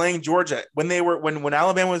prior to playing Georgia when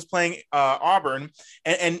Alabama was playing Auburn,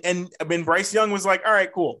 and Bryce Young was like, all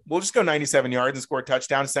right, cool, we'll just go 97 yards and score a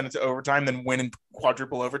touchdown, send it to overtime, then win in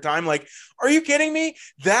quadruple overtime. Like, are you kidding me?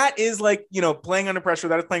 That is like, playing under pressure.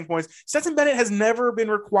 That is playing points. Stetson Bennett has never been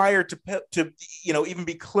required to even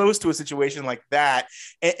be close to a situation like that,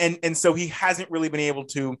 and so he hasn't really been able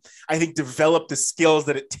to, I think, develop the skills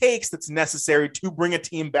that it takes that's necessary to bring a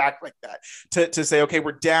team back like that, to say, okay,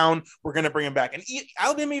 we're down, we're going to bring him back. And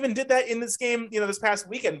Alabama even did that in this game, this past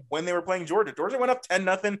weekend when they were playing Georgia. Georgia went up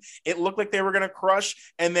 10-0. It looked like they were going to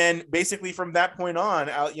crush. And then basically from that point on,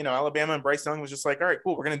 Alabama and Bryce Young was just like, all right,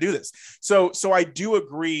 cool, we're going to do this. So I do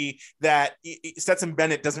agree that Stetson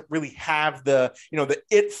Bennett doesn't really have the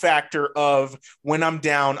it factor of when I'm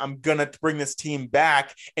down, I'm going to bring this team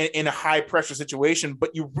back in a high pressure situation,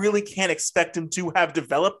 but you really can't expect him to have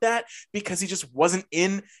developed that because he just wasn't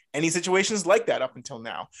in any situations like that up until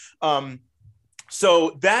now.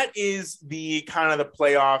 So that is the kind of the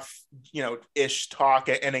playoff, ish talk.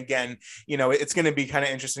 And again, it's going to be kind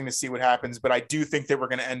of interesting to see what happens. But I do think that we're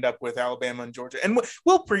going to end up with Alabama and Georgia. And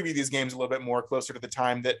we'll preview these games a little bit more closer to the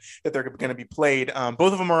time that they're going to be played.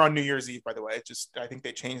 Both of them are on New Year's Eve, by the way. I think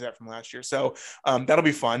they changed that from last year. So that'll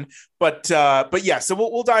be fun. But yeah, so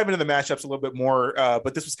we'll dive into the matchups a little bit more.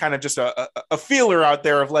 But this was kind of just a feeler out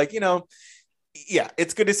there of like, yeah,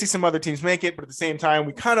 it's good to see some other teams make it, but at the same time,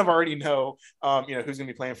 we kind of already know, who's going to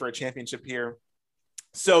be playing for a championship here.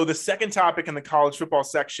 So the second topic in the college football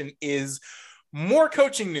section is more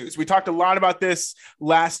coaching news. We talked a lot about this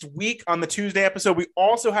last week on the Tuesday episode. We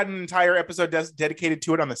also had an entire episode dedicated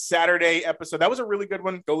to it on the Saturday episode. That was a really good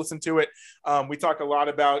one. Go listen to it. We talked a lot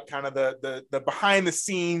about kind of the behind the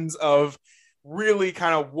scenes of really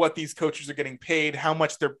kind of what these coaches are getting paid, how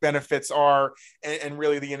much their benefits are, and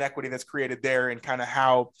really the inequity that's created there, and kind of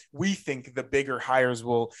how we think the bigger hires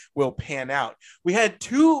will pan out. We had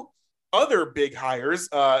two other big hires,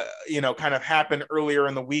 kind of happen earlier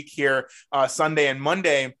in the week here, Sunday and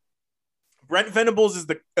Monday. Brent Venables is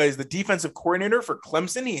the defensive coordinator for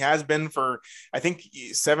Clemson. He has been for, I think,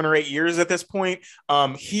 7 or 8 years at this point.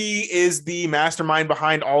 He is the mastermind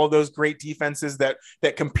behind all of those great defenses that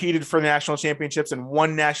competed for the national championships and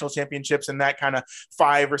won national championships in that kind of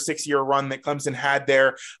 5 or 6 year run that Clemson had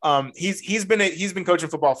there. He's been coaching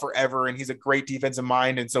football forever, and he's a great defensive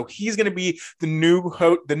mind. And so he's going to be the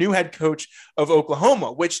new head coach of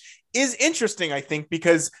Oklahoma, which is interesting, I think,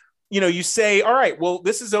 because you say, all right, well,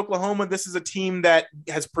 this is Oklahoma. This is a team that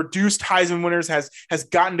has produced Heisman winners, has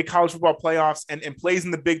gotten to college football playoffs and plays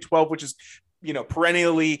in the Big 12, which is,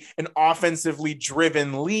 perennially an offensively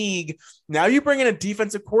driven league. Now you bring in a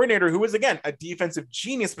defensive coordinator who is, again, a defensive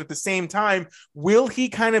genius, but at the same time, will he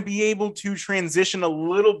kind of be able to transition a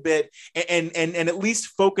little bit and at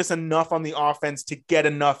least focus enough on the offense to get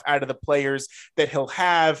enough out of the players that he'll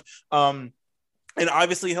have? And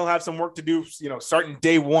obviously he'll have some work to do, starting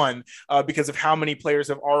day one, because of how many players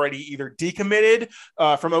have already either decommitted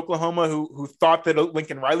from Oklahoma who thought that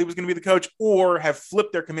Lincoln Riley was going to be the coach, or have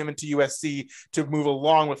flipped their commitment to USC to move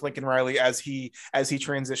along with Lincoln Riley as he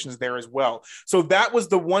transitions there as well. So that was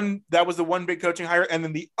the one big coaching hire. And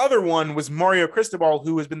then the other one was Mario Cristobal,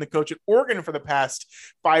 who has been the coach at Oregon for the past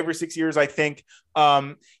 5 or 6 years, I think.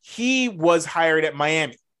 He was hired at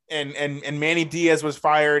Miami. And Manny Diaz was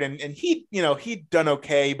fired, and he'd done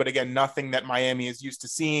okay, but again, nothing that Miami is used to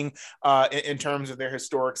seeing in terms of their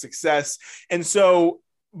historic success. And so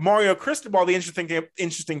Mario Cristobal, the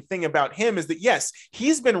interesting thing about him is that, yes,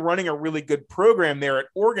 he's been running a really good program there at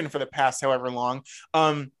Oregon for the past however long.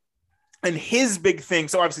 And his big thing,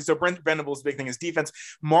 so Brent Venables' big thing is defense.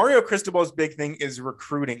 Mario Cristobal's big thing is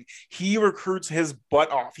recruiting. He recruits his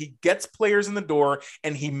butt off. He gets players in the door,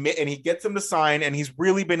 and he gets them to sign, and he's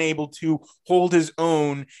really been able to hold his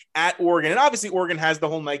own at Oregon. And obviously Oregon has the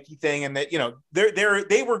whole Nike thing, and that,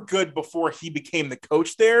 they were good before he became the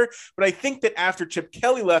coach there. But I think that after Chip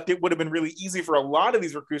Kelly left, it would have been really easy for a lot of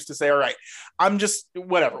these recruits to say, all right, I'm just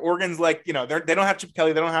whatever. Oregon's like, they don't have Chip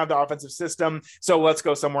Kelly. They don't have the offensive system. So let's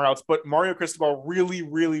go somewhere else. But Mario Cristobal really,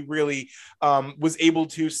 really, really was able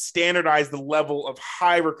to standardize the level of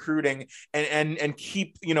high recruiting and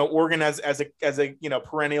keep Oregon as a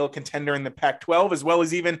perennial contender in the Pac-12, as well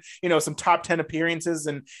as even some top 10 appearances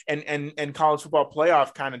and college football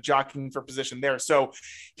playoff kind of jockeying for position there. So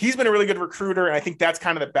he's been a really good recruiter, and I think that's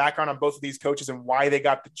kind of the background on both of these coaches and why they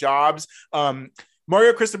got the jobs.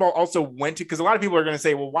 Mario Cristobal also went to, because a lot of people are going to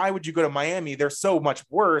say, well, why would you go to Miami? They're so much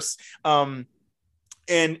worse.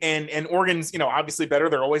 And Oregon's, obviously better.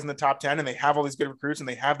 They're always in the top 10, and they have all these good recruits, and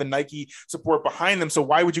they have the Nike support behind them. So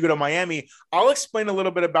why would you go to Miami? I'll explain a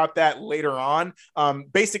little bit about that later on.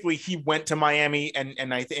 Basically, he went to Miami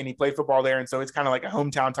and he played football there. And so it's kind of like a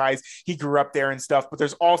hometown ties. He grew up there and stuff, but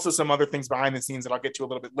there's also some other things behind the scenes that I'll get to a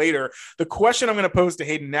little bit later. The question I'm going to pose to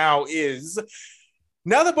Hayden now is,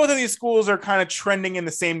 now that both of these schools are kind of trending in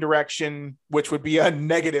the same direction, which would be a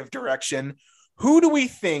negative direction, who do we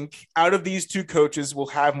think out of these two coaches will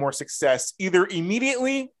have more success, either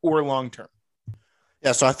immediately or long-term?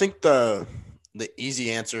 Yeah, so I think the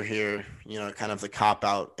easy answer here, kind of the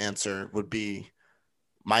cop-out answer would be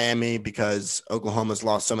Miami, because Oklahoma's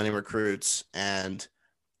lost so many recruits, and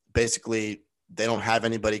basically they don't have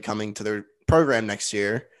anybody coming to their program next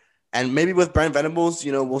year. And maybe with Brent Venables,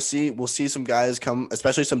 we'll see some guys come,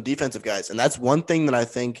 especially some defensive guys. And that's one thing that I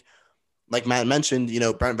think, like Matt mentioned,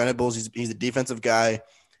 Brent Venables, he's a defensive guy.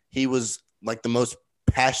 He was like the most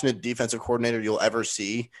passionate defensive coordinator you'll ever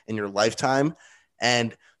see in your lifetime.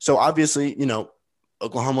 And so obviously,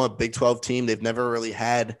 Oklahoma, Big 12 team, they've never really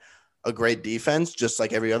had a great defense, just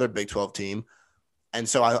like every other Big 12 team. And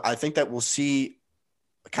so I think that we'll see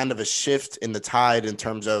kind of a shift in the tide in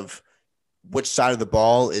terms of which side of the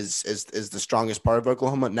ball is the strongest part of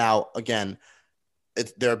Oklahoma. Now, again,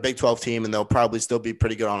 they're a Big 12 team and they'll probably still be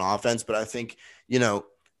pretty good on offense, but I think,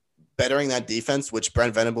 bettering that defense, which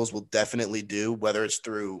Brent Venables will definitely do, whether it's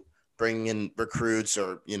through bringing in recruits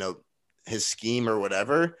or, his scheme or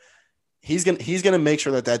whatever, he's going to make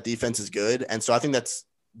sure that defense is good. And so I think that's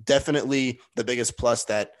definitely the biggest plus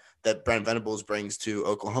that Brent Venables brings to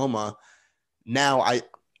Oklahoma. Now,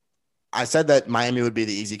 I said that Miami would be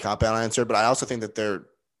the easy cop-out answer, but I also think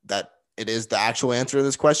that it is the actual answer to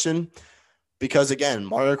this question because, again,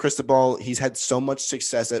 Mario Cristobal, he's had so much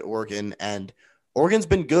success at Oregon, and Oregon's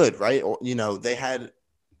been good, right? They had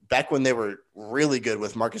back when they were really good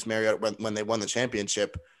with Marcus Mariota when they won the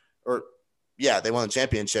championship, they won the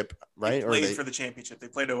championship, right? They played for the championship. They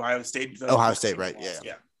played Ohio State. Ohio State, right?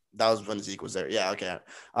 Yeah. That was when Zeke was there. Yeah, okay.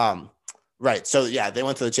 Right. So, they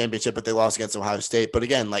went to the championship, but they lost against Ohio State. But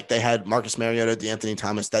again, they had Marcus Mariota, DeAnthony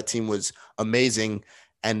Thomas. That team was amazing.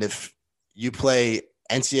 And if you play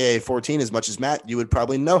NCAA 14 as much as Matt, you would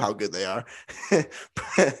probably know how good they are.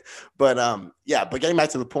 but getting back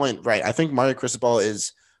to the point, right, I think Mario Cristobal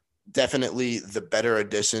is definitely the better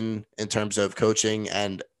addition in terms of coaching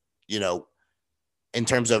and, in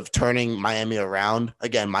terms of turning Miami around.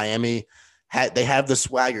 Again, Miami they have the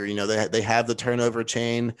swagger, they have the turnover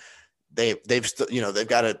chain. They've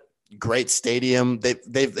got a great stadium.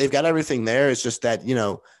 They've got everything there. It's just that,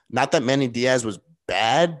 not that Manny Diaz was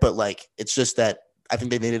bad, but it's just that I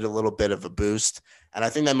think they needed a little bit of a boost. And I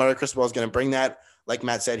think that Mario Cristobal is going to bring that. Like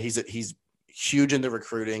Matt said, he's huge into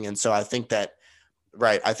recruiting. And so I think that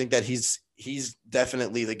he's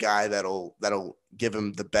definitely the guy that'll give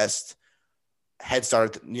him the best head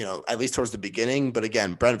start, at least towards the beginning. But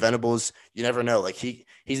again, Brent Venables, you never know.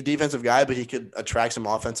 He's a defensive guy, but he could attract some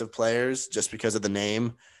offensive players just because of the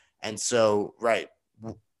name. And so, right,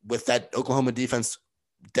 with that Oklahoma defense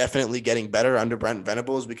definitely getting better under Brent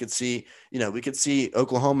Venables, we could see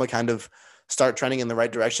Oklahoma kind of start trending in the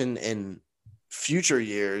right direction in future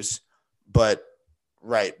years. But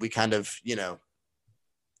right, we kind of,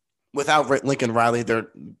 without Lincoln Riley, they're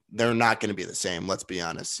not going to be the same. Let's be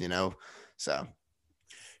honest, So.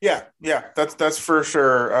 Yeah, that's for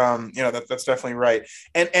sure. That's definitely right.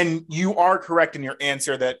 And you are correct in your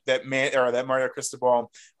answer that Mario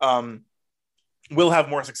Cristobal will have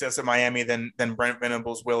more success at Miami than Brent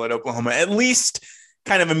Venables will at Oklahoma, at least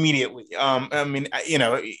kind of immediately.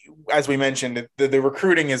 As we mentioned, the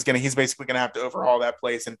recruiting he's basically going to have to overhaul that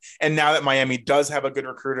place. And now that Miami does have a good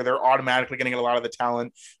recruiter, they're automatically going to get a lot of the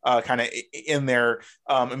talent kind of in there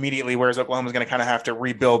immediately, whereas Oklahoma is going to kind of have to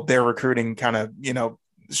rebuild their recruiting kind of,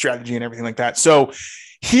 strategy and everything like that. So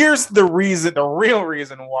here's the real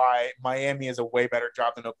reason why Miami is a way better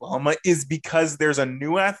job than Oklahoma is because there's a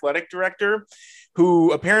new athletic director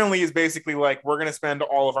who apparently is basically we're going to spend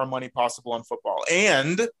all of our money possible on football.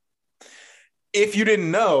 And if you didn't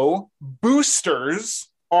know, boosters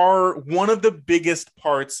are one of the biggest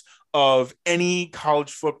parts of any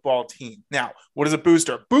college football team. Now, what is a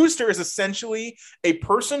booster? A booster is essentially a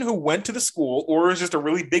person who went to the school or is just a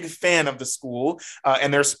really big fan of the school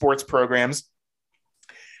and their sports programs,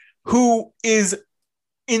 who is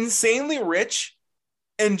insanely rich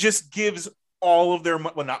and just gives all of their,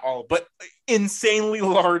 well, not all, but insanely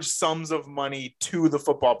large sums of money to the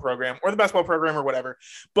football program or the basketball program or whatever.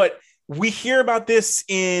 But we hear about this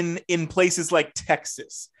in places like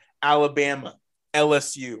Texas, Alabama,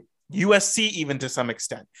 LSU, USC, even to some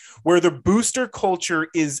extent, where the booster culture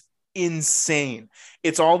is insane.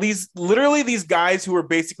 It's all these guys who are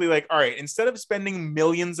basically all right, instead of spending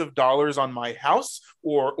millions of dollars on my house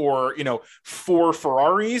or 4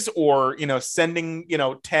 Ferraris or sending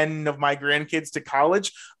 10 of my grandkids to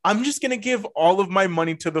college, I'm just going to give all of my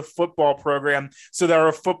money to the football program so that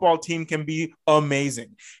our football team can be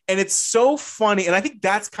amazing. And it's so funny, and I think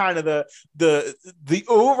that's kind of the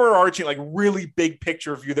overarching really big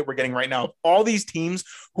picture view that we're getting right now of all these teams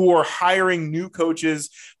who are hiring new coaches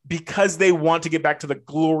because they want to get back to the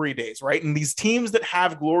glory days, right? And these teams that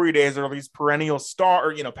have glory days are these perennial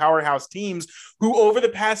powerhouse teams who over the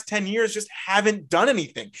past 10 years just haven't done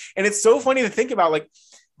anything. And it's so funny to think about,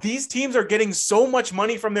 these teams are getting so much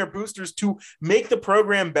money from their boosters to make the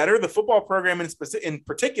program better, the football program in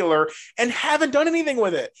particular, and haven't done anything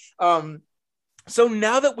with it. So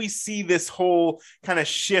now that we see this whole kind of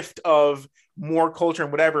shift of more culture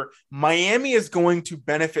and whatever, Miami is going to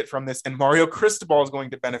benefit from this, and Mario Cristobal is going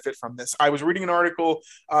to benefit from this. I was reading an article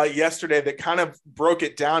yesterday that kind of broke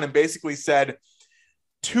it down and basically said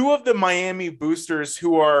 2 of the Miami boosters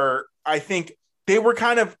who are, I think they were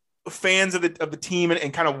kind of fans of the team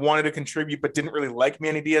and kind of wanted to contribute but didn't really like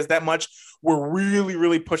Manny Diaz that much were really,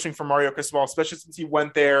 really pushing for Mario Cristobal, especially since he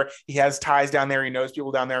went there. He has ties down there. He knows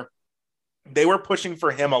people down there. They were pushing for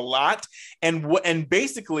him a lot. And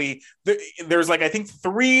basically there's like, I think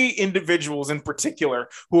 3 individuals in particular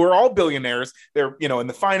who are all billionaires. They're, in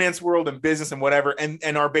the finance world and business and whatever,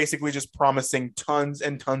 and are basically just promising tons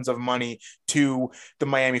and tons of money to the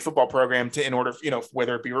Miami football program in order,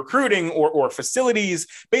 whether it be recruiting or facilities,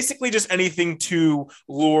 basically just anything to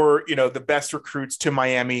lure, the best recruits to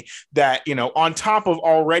Miami that, on top of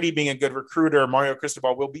already being a good recruiter, Mario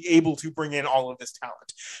Cristobal will be able to bring in all of this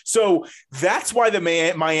talent. So that's why the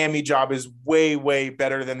Miami job is way, way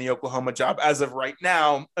better than the Oklahoma job as of right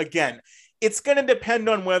now. Again, it's going to depend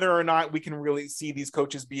on whether or not we can really see these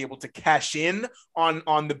coaches be able to cash in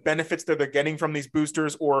on the benefits that they're getting from these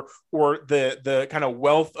boosters or the kind of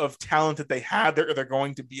wealth of talent that they have that they're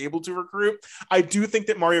going to be able to recruit. I do think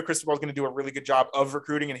that Mario Cristobal is going to do a really good job of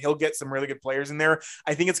recruiting, and he'll get some really good players in there.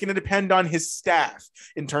 I think it's going to depend on his staff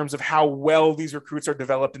in terms of how well these recruits are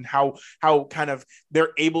developed and how kind of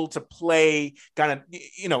they're able to play kind of,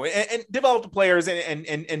 and develop the players and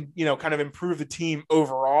kind of improve the team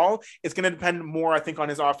overall. It's going to depend more, I think, on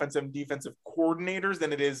his offensive and defensive coordinators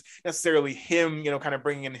than it is necessarily him, kind of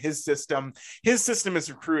bringing in his system. His system is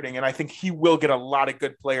recruiting, and I think he will get a lot of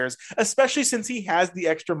good players, especially since he has the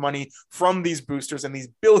extra money from these boosters and these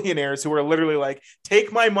billionaires who are literally like,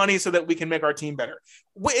 take my money so that we can make our team better.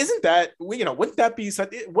 Isn't that, wouldn't that be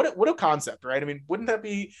such, what a concept, right? I mean, wouldn't that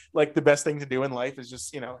be like the best thing to do in life is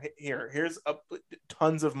just, here's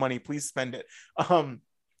tons of money, please spend it.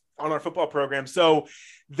 On our football program. So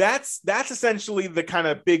that's essentially the kind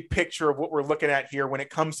of big picture of what we're looking at here when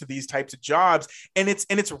it comes to these types of jobs. And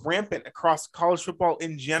it's rampant across college football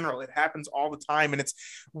in general. It happens all the time. And it's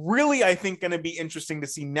really, I think, going to be interesting to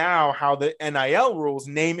see now how the NIL rules,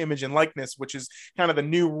 name, image, and likeness, which is kind of the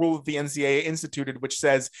new rule that the NCAA instituted, which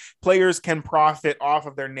says players can profit off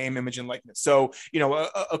of their name, image, and likeness. So,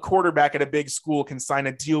 a quarterback at a big school can sign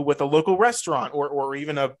a deal with a local restaurant or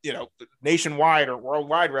even a, nationwide or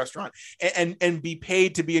worldwide restaurant and be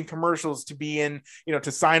paid to be in commercials, to be in,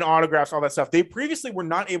 to sign autographs, all that stuff. They previously were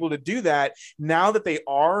not able to do that. Now that they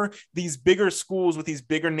are, these bigger schools with these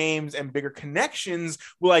bigger names and bigger connections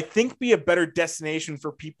will, I think, be a better destination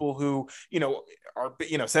for people who, are,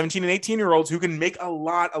 17 and 18-year-olds who can make a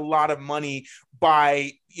lot of money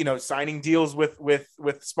by, signing deals with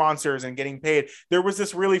sponsors and getting paid. There was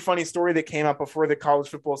this really funny story that came out before the college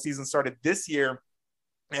football season started this year.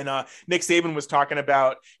 And Nick Saban was talking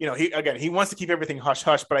about, he wants to keep everything hush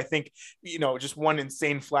hush, but I think, just one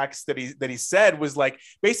insane flex that he said was like,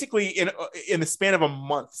 basically in the span of a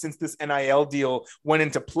month since this NIL deal went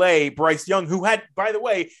into play, Bryce Young, who had, by the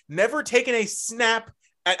way, never taken a snap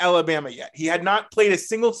at Alabama yet. He had not played a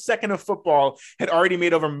single second of football, had already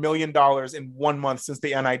made over $1 million in 1 month since the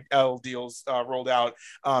NIL deals rolled out.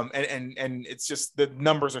 And it's just, the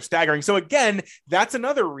numbers are staggering. So again, that's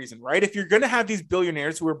another reason, right? If you're going to have these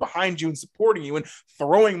billionaires who are behind you and supporting you and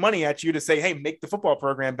throwing money at you to say, hey, make the football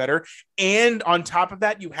program better. And on top of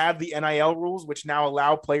that, you have the NIL rules, which now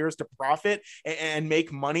allow players to profit and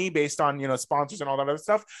make money based on, sponsors and all that other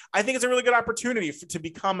stuff. I think it's a really good opportunity to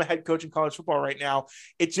become a head coach in college football right now.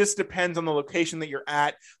 It just depends on the location that you're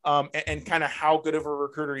at and kind of how good of a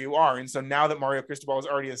recruiter you are. And so now that Mario Cristobal is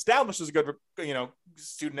already established as a good,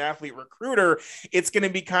 student athlete recruiter, it's going to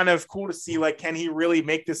be kind of cool to see, like, can he really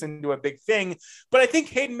make this into a big thing? But I think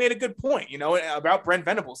Hayden made a good point, about Brent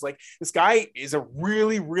Venables. Like, this guy is a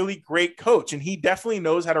really, really great coach, and he definitely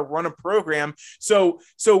knows how to run a program. So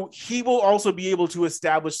he will also be able to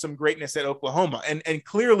establish some greatness at Oklahoma. And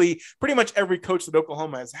clearly, pretty much every coach that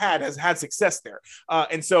Oklahoma has had success there.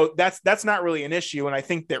 And so that's not really an issue. And I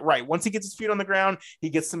think that, right, once he gets his feet on the ground, he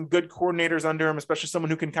gets some good coordinators under him, especially someone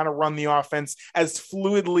who can kind of run the offense as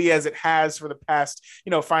fluidly as it has for the past,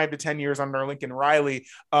 5 to 10 years under Lincoln Riley.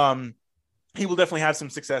 He will definitely have some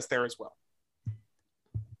success there as well.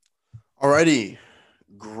 Alrighty.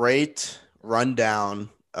 Great rundown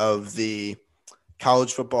of the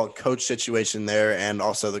college football coach situation there and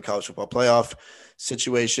also the college football playoff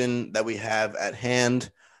situation that we have at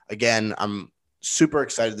hand. Again, I'm super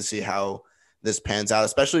excited to see how this pans out,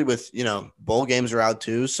 especially with, bowl games are out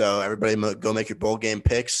too. So everybody go make your bowl game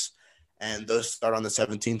picks, and those start on the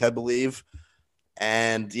 17th, I believe.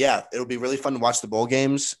 And yeah, it'll be really fun to watch the bowl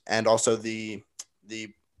games and also the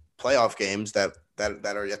playoff games that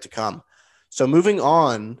are yet to come. So moving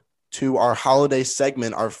on to our holiday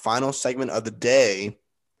segment, our final segment of the day,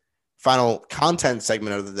 final content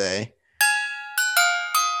segment of the day.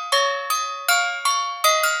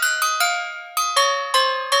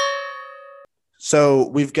 So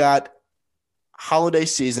we've got holiday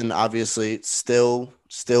season, obviously, still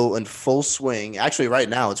in full swing. Actually, right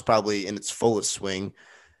now it's probably in its fullest swing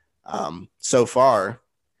so far.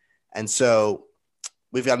 And so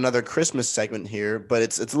we've got another Christmas segment here, but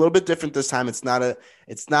it's a little bit different this time. I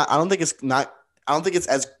don't think it's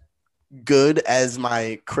as good as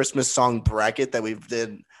my Christmas song bracket that we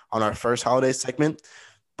did on our first holiday segment,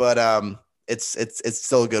 but it's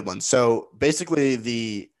still a good one. So basically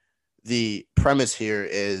the premise here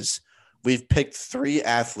is we've picked three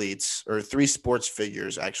athletes or three sports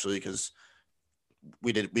figures actually, because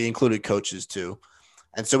we included coaches too.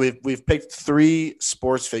 And so we've picked three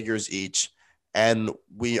sports figures each, and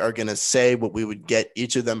we are going to say what we would get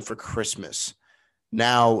each of them for Christmas.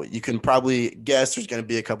 Now, you can probably guess there's going to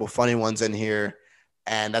be a couple funny ones in here,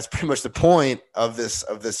 and that's pretty much the point of this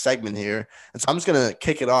segment here. And so I'm just going to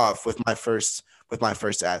kick it off with my first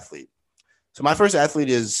athlete. So my first athlete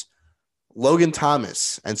is Logan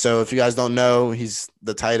Thomas. And so if you guys don't know, he's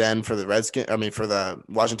the tight end for the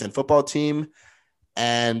Washington football team.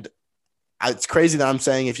 And it's crazy that I'm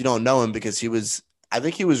saying if you don't know him, because I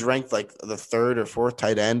think he was ranked like the third or fourth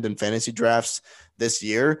tight end in fantasy drafts this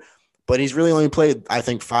year, but he's really only played, I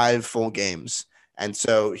think, 5 full games. And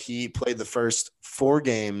so he played the first 4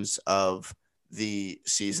 games of the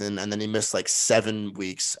season, and then he missed like 7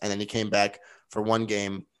 weeks, and then he came back for 1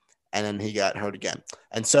 game, and then he got hurt again.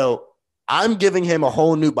 And so I'm giving him a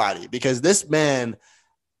whole new body, because this man,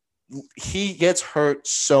 he gets hurt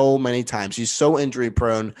so many times. He's so injury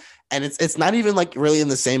prone, and it's not even like really in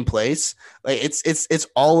the same place. Like it's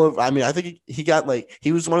all of. I mean, I think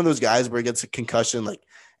he was one of those guys where he gets a concussion like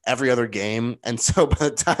every other game, and so by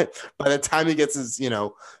the time he gets his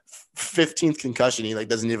 15th concussion, he like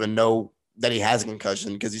doesn't even know that he has a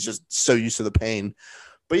concussion because he's just so used to the pain.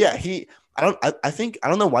 But yeah, I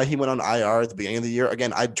don't know why he went on IR at the beginning of the year.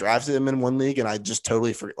 Again, I drafted him in one league, and I just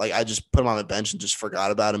totally I just put him on the bench and just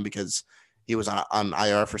forgot about him because he was on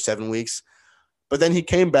IR for 7 weeks. But then he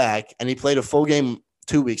came back and he played a full game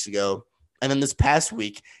 2 weeks ago. And then this past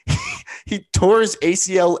week, he tore his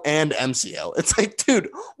ACL and MCL. It's like, dude,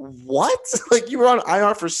 what? Like, you were on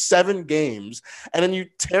IR for 7 games, and then you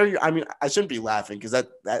tear I mean, I shouldn't be laughing because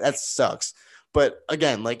that sucks. But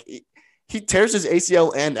again, like, he tears his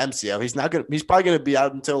ACL and MCL. He's probably gonna be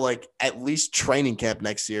out until like at least training camp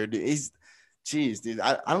next year. Dude, dude.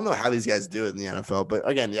 I don't know how these guys do it in the NFL. But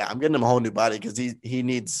again, yeah, I'm getting him a whole new body because he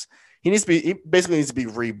basically needs to be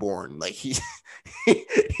reborn. Like he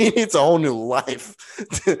needs a whole new life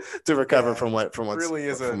to recover from what's really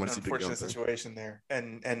is an unfortunate situation there.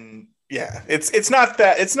 And yeah, it's not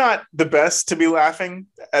the best to be laughing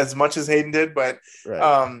as much as Hayden did, but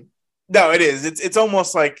right. No, it is. It's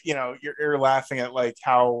almost like, you're laughing at like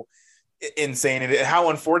how insane it is, how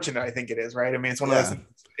unfortunate I think it is, right? I mean, it's one of those.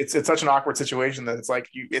 It's such an awkward situation that it's like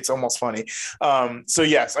it's almost funny. So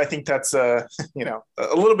yes, I think that's a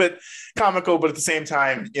little bit comical, but at the same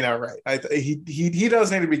time, right? He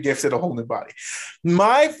does need to be gifted a whole new body.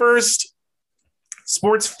 My first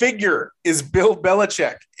sports figure is Bill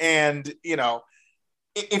Belichick, and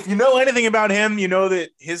if you know anything about him, you know that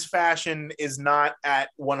his fashion is not at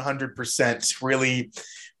 100%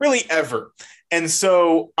 really ever. And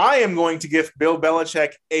so I am going to give Bill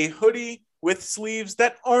Belichick a hoodie with sleeves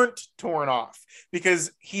that aren't torn off,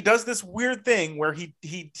 because he does this weird thing where he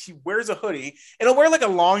wears a hoodie and he'll wear like a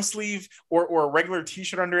long sleeve or a regular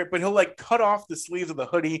t-shirt under it, but he'll like cut off the sleeves of the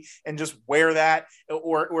hoodie and just wear that,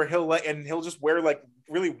 or he'll just wear like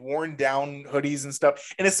really worn down hoodies and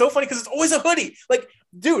stuff. And it's so funny because it's always a hoodie. Like,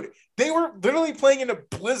 dude, they were literally playing in a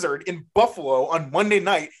blizzard in Buffalo on Monday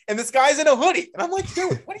night, and this guy's in a hoodie. And I'm like,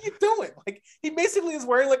 dude, what are you doing? Like, he basically is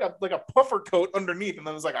wearing like a puffer coat underneath, and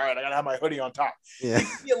then I was like, all right, I gotta have my hoodie on top. Yeah.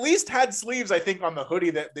 He at least had sleeves, I think, on the hoodie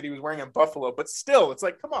that he was wearing in Buffalo, but still, it's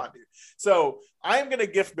like, come on, dude. So I'm gonna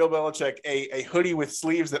gift Bill Belichick a hoodie with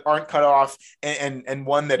sleeves that aren't cut off, and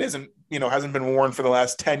one that hasn't been worn for the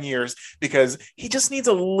last 10 years, because he just needs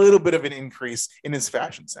a little bit of an increase in his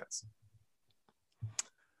fashion sense.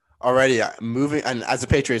 Already moving, and as a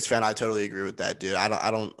Patriots fan, I totally agree with that, dude.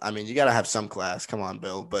 I mean, you got to have some class. Come on,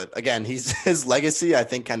 Bill. But again, his legacy, I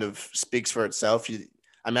think, kind of speaks for itself.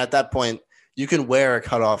 At that point, you can wear a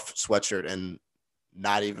cutoff sweatshirt and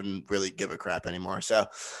not even really give a crap anymore. So,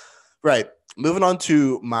 right. Moving on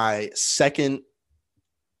to my second.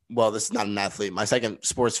 Well, this is not an athlete. My second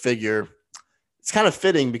sports figure. It's kind of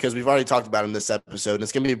fitting because we've already talked about him this episode, and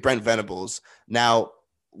it's going to be Brent Venables. Now,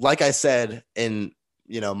 like I said in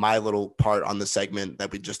my little part on the segment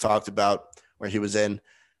that we just talked about where he was in,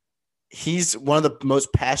 he's one of the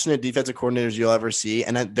most passionate defensive coordinators you'll ever see.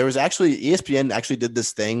 And there was actually ESPN actually did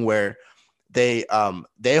this thing where they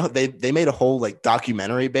made a whole like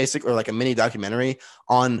documentary or like a mini documentary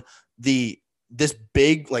on this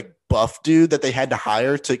big like buff dude that they had to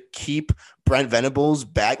hire to keep Brent Venables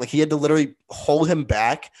back. Like he had to literally hold him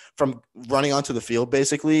back from running onto the field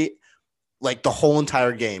basically like the whole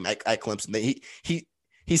entire game at Clemson.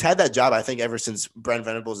 He's had that job, I think, ever since Brent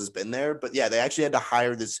Venables has been there. But yeah, they actually had to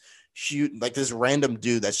hire this huge, like this random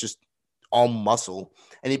dude that's just all muscle.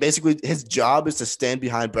 And his job is to stand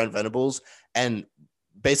behind Brent Venables and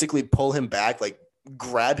basically pull him back, like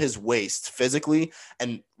grab his waist physically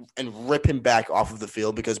and rip him back off of the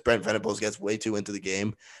field because Brent Venables gets way too into the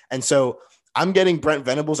game. And so I'm getting Brent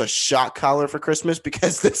Venables a shock collar for Christmas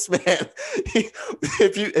because this man,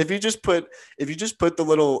 if you just put the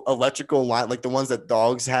little electrical line, like the ones that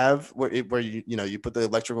dogs have, where you put the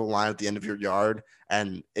electrical line at the end of your yard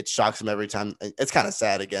and it shocks them every time. It's kind of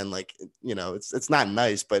sad again, like it's not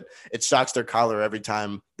nice, but it shocks their collar every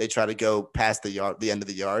time they try to go past the end of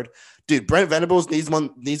the yard. Dude, Brent Venables needs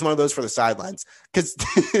one of those for the sidelines because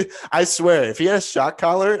I swear if he had a shock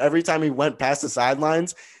collar every time he went past the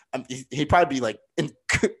sidelines. He'd probably be like in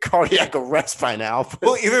cardiac arrest by now.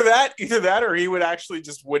 Well, either that, or he would actually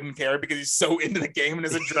just wouldn't care because he's so into the game and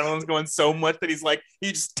his adrenaline's going so much that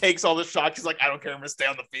he just takes all the shots. He's like, I don't care, I'm gonna stay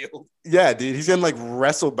on the field. Yeah, dude, he's getting like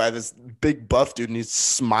wrestled by this big buff dude, and he's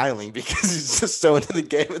smiling because he's just so into the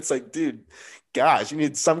game. It's like, dude, gosh, you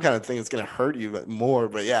need some kind of thing that's gonna hurt you more.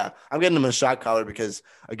 But yeah, I'm getting him a shock collar because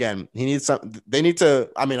again, he needs some. They need to.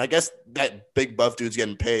 I mean, I guess that big buff dude's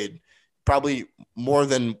getting paid. Probably more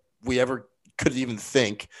than we ever could even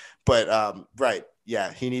think. But right.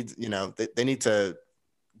 Yeah. He needs, they need to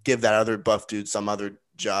give that other buff dude some other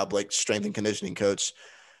job, like strength and conditioning coach,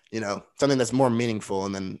 something that's more meaningful.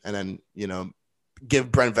 And then,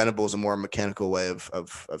 give Brent Venables a more mechanical way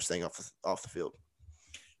of staying off the field.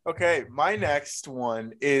 Okay, my next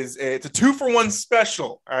one it's a 2-for-1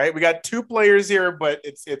 special. All right, we got two players here, but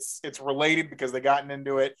it's related because they gotten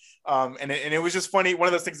into it. And it was just funny. One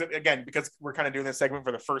of those things that, again, because we're kind of doing this segment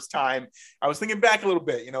for the first time, I was thinking back a little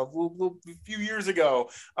bit. A few years ago,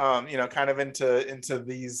 kind of into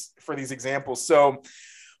these examples. So.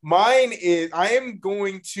 Mine is I am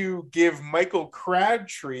going to give Michael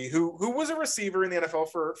Crabtree, who was a receiver in the NFL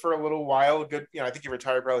for a little while. Good, I think he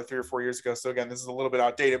retired probably 3 or 4 years ago. So again, this is a little bit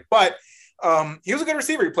outdated, but he was a good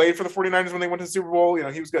receiver. He played for the 49ers when they went to the Super Bowl.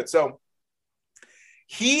 He was good. So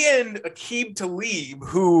he and Aqib Talib,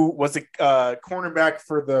 who was a cornerback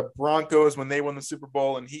for the Broncos when they won the Super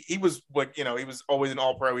Bowl, and he was like, he was always an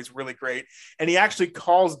All-Pro. He's really great, and he actually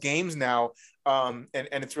calls games now. And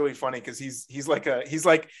it's really funny because he's like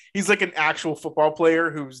an actual football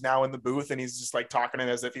player who's now in the booth and he's just like talking it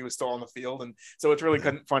as if he was still on the field, and so it's really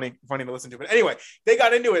funny to listen to. But anyway, they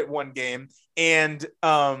got into it one game, and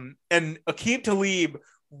Aqib Talib,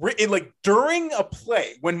 like during a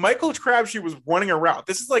play when Michael Crabtree was running around,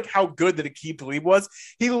 this is like how good that Aqib Talib was.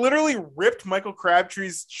 He literally ripped Michael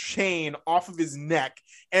Crabtree's chain off of his neck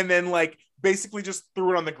and then like basically just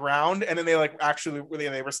threw it on the ground, and then they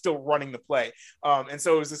they were still running the play. And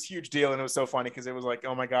so it was this huge deal, and it was so funny because it was like,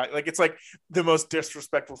 oh my God, like it's like the most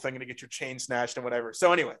disrespectful thing to get your chain snatched and whatever.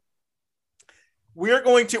 So anyway, we're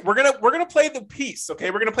gonna play the piece.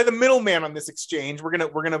 Okay, we're gonna play the middleman on this exchange. We're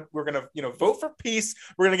gonna vote for peace.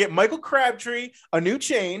 We're gonna get Michael Crabtree a new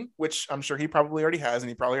chain, which I'm sure he probably already has, and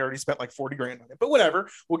he probably already spent like $40,000 on it. But whatever,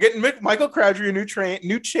 we'll get Michael Crabtree a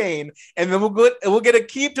new chain, and then we'll get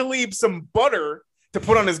Aqib Talib some butter to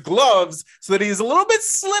put on his gloves so that he's a little bit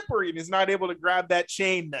slippery and he's not able to grab that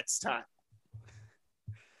chain next time.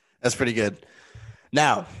 That's pretty good.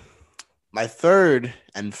 Now, my third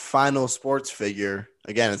and final sports figure,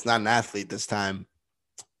 again, it's not an athlete this time.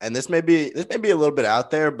 And this may be a little bit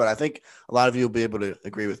out there, but I think a lot of you will be able to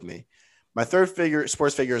agree with me. My third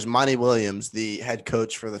sports figure is Monty Williams, the head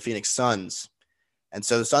coach for the Phoenix Suns. And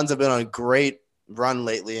so the Suns have been on a great run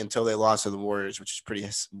lately until they lost to the Warriors, which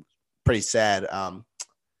is pretty sad.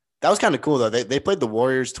 That was kind of cool, though. They played the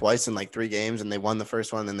Warriors twice in like 3 games, and they won the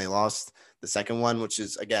first one, and then they lost the second one, which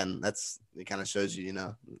is, again, it kind of shows you,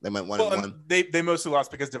 they went 1-1. They mostly lost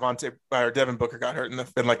because Devin Booker got hurt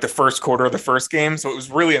in like the first quarter of the first game. So it was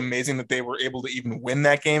really amazing that they were able to even win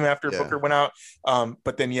that game after Booker went out.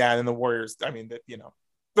 But then, and the Warriors, I mean, they're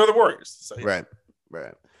the Warriors. So, yeah.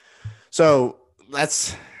 Right. So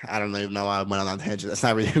I don't even know why I went on that tangent. That's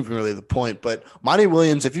not really the point. But Monty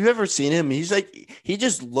Williams, if you've ever seen him, he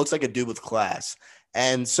just looks like a dude with class.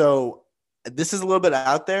 And so this is a little bit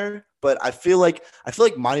out there, but I feel like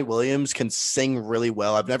Monty Williams can sing really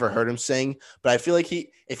well. I've never heard him sing, but I feel like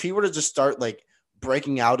if he were to just start like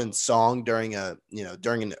breaking out in song during a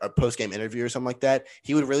post game interview or something like that,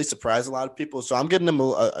 he would really surprise a lot of people. So I'm getting him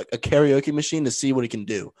a karaoke machine to see what he can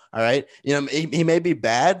do. All right, he may be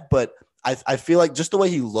bad, but I feel like just the way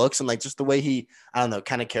he looks and like just the way he, I don't know,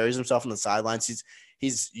 kind of carries himself on the sidelines.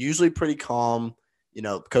 He's usually pretty calm.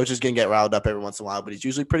 Coaches can get riled up every once in a while, but he's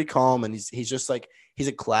usually pretty calm, and he's just like, he's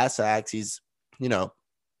a class act. He's,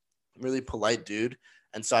 really polite dude.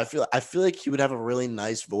 And so I feel like he would have a really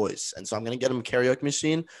nice voice. And so I'm going to get him a karaoke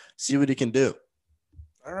machine, see what he can do.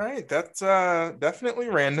 All right. That's definitely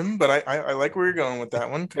random, but I like where you're going with that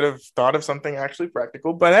one. Could have thought of something actually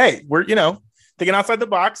practical, but hey, we're, thinking outside the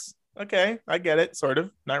box. Okay. I get it. Sort of.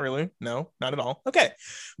 Not really. No, not at all. Okay.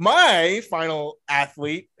 My final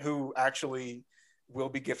athlete who actually will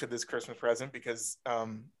be gifted this Christmas present because,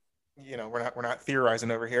 we're not theorizing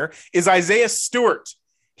over here, is Isaiah Stewart.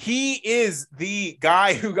 He is the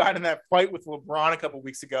guy who got in that fight with LeBron a couple of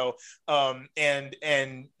weeks ago. And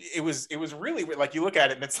it was really like, you look at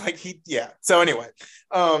it and it's like, So anyway,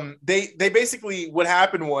 they basically, what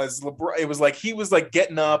happened was LeBron, it was like, he was like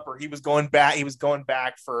getting up or he was going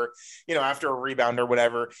back for, after a rebound or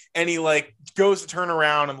whatever. And he like goes to turn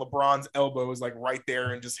around and LeBron's elbow is like right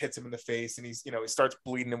there and just hits him in the face. And he's, he starts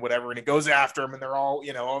bleeding and whatever. And he goes after him and they're all,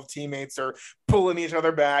 all teammates are pulling each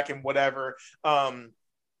other back and whatever.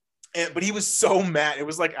 But he was so mad. It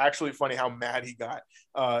was like actually funny how mad he got,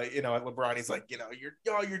 at LeBron. He's like,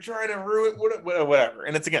 you're trying to ruin whatever.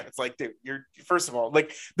 And it's like, dude, you're, first of all,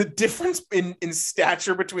 like the difference in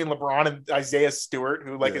stature between LeBron and Isaiah Stewart,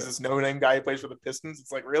 who like is this no-name guy who plays for the Pistons.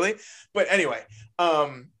 It's like, really? But anyway,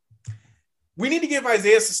 we need to give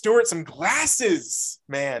Isaiah Stewart some glasses,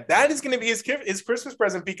 man. That is going to be his Christmas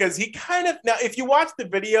present because he kind of, now if you watch the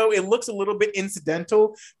video, it looks a little bit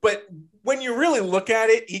incidental, but when you really look at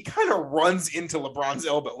it, he kind of runs into LeBron's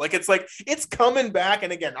elbow. Like it's coming back.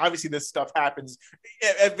 And again, obviously this stuff happens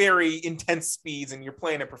at very intense speeds and you're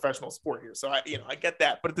playing a professional sport here. So I get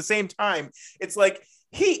that. But at the same time, it's like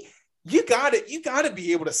you got to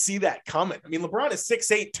be able to see that coming. I mean, LeBron is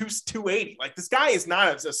 6'8", 280. Like this guy is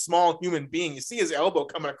not a small human being. You see his elbow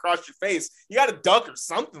coming across your face. You got to duck or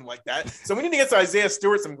something like that. So we need to get to Isaiah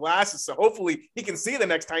Stewart some glasses. So hopefully he can see the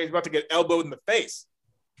next time he's about to get elbowed in the face.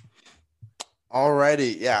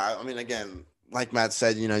 Alrighty. Yeah. I mean, again, like Matt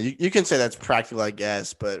said, you can say that's practical, I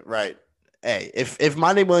guess, but right. Hey, if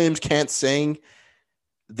Monty Williams can't sing,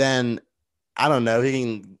 then I don't know. He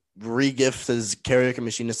can re-gift his karaoke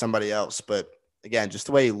machine to somebody else. But again, just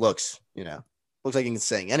the way he looks, looks like he can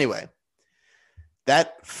sing. Anyway,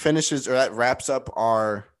 that wraps up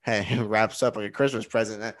wraps up like a Christmas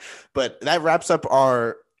present. But that wraps up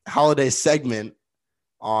our holiday segment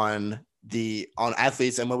on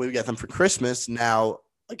athletes and what we get them for Christmas. Now,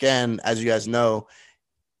 again, as you guys know,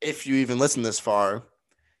 if you even listen this far,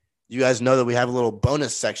 you guys know that we have a little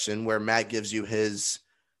bonus section where Matt gives you his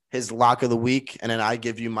lock of the week, and then I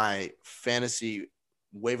give you my fantasy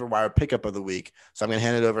waiver wire pickup of the week. So I'm going to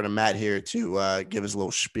hand it over to Matt here to give his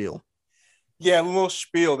little spiel. Yeah, a little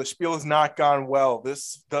spiel. The spiel has not gone well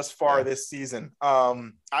thus far this season.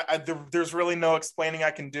 There's really no explaining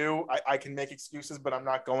I can do. I can make excuses, but I'm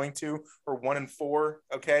not going to. We're 1-4.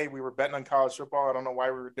 Okay, we were betting on college football. I don't know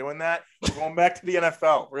why we were doing that. We're going back to the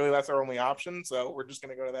NFL. Really, that's our only option. So we're just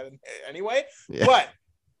going to go to that anyway. Yeah. But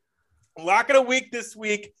lock of the week this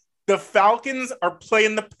week. The Falcons are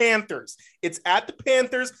playing the Panthers. It's at the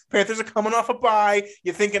Panthers. Panthers are coming off a bye.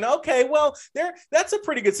 You're thinking, okay, well, that's a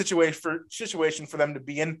pretty good situation for them to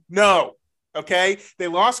be in. No, okay? They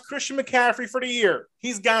lost Christian McCaffrey for the year.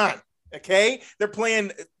 He's gone, okay? They're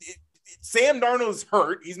playing – Sam Darnold is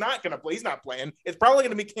hurt. He's not going to play. He's not playing. It's probably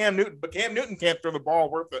going to be Cam Newton, but Cam Newton can't throw the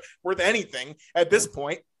ball worth anything at this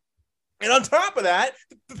point. And on top of that,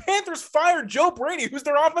 the Panthers fired Joe Brady, who's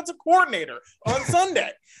their offensive coordinator, on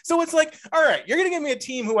Sunday. So it's like, all right, you're going to give me a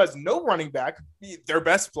team who has no running back, their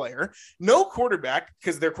best player, no quarterback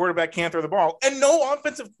because their quarterback can't throw the ball, and no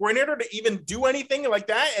offensive coordinator to even do anything like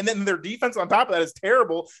that. And then their defense on top of that is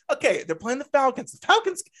terrible. Okay, they're playing the Falcons. The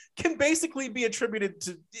Falcons can basically be attributed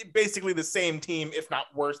to basically the same team, if not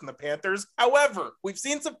worse than the Panthers. However, we've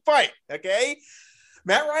seen some fight, okay?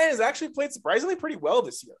 Matt Ryan has actually played surprisingly pretty well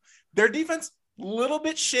this year. Their defense, a little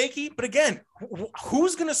bit shaky, but again,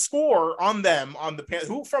 who's going to score on them?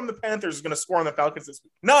 Who from the Panthers is going to score on the Falcons this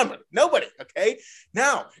week? Nobody. Okay.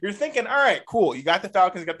 Now you're thinking, all right, cool. You got the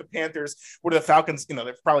Falcons, you got the Panthers. What are the Falcons?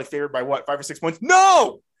 They're probably favored by 5 or 6 points.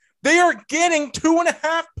 No, they are getting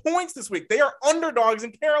 2.5 points this week. They are underdogs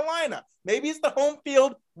in Carolina. Maybe it's the home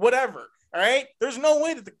field, whatever. All right. There's no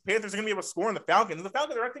way that the Panthers are going to be able to score on the Falcons. The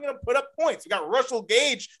Falcons are actually going to put up points. We got Russell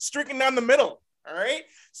Gage streaking down the middle. All right.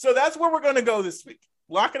 So that's where we're going to go this week.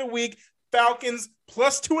 Lock of the week. Falcons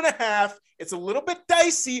plus 2.5. It's a little bit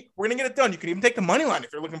dicey. We're going to get it done. You can even take the money line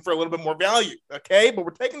if you're looking for a little bit more value. Okay. But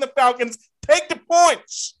we're taking the Falcons. Take the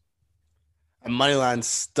points. And money line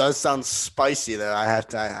does sound spicy, though. I have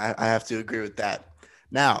to agree with that.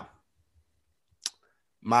 Now,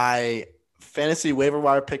 my fantasy waiver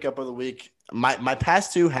wire pickup of the week. My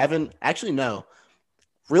past two haven't actually no.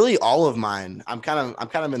 Really, all of mine. I'm kind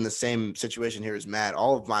of in the same situation here as Matt.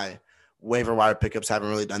 All of my waiver wire pickups haven't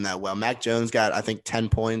really done that well. Mac Jones got, I think, 10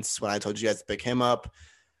 points when I told you guys to pick him up.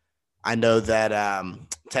 I know that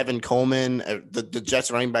Tevin Coleman, the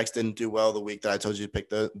Jets running backs didn't do well the week that I told you to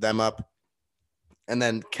pick them up. And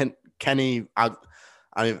then Kenny, I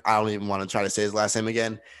don't even want to try to say his last name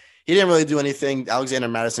again. He didn't really do anything. Alexander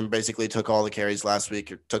Madison basically took all the carries last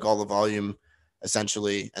week, or took all the volume,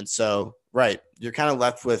 essentially. And so, right, you're kind of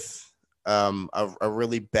left with a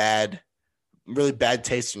really bad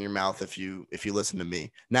taste in your mouth if you listen to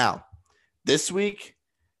me. Now, this week,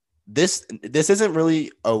 this isn't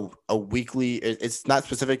really a weekly. It's not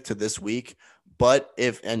specific to this week, but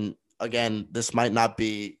and again, this might not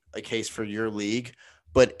be a case for your league,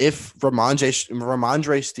 but if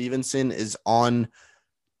Ramondre Stevenson is on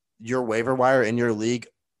your waiver wire in your league,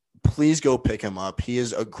 please go pick him up.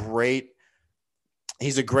 He's a great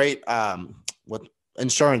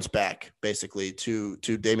insurance back basically to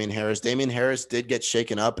Damian Harris. Damian Harris did get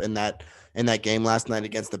shaken up in that game last night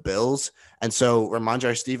against the Bills. And so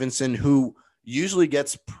Ramondre Stevenson, who usually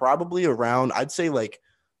gets probably around, I'd say like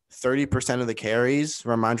 30% of the carries,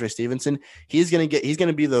 Ramondre Stevenson, he's going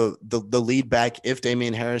to be the lead back if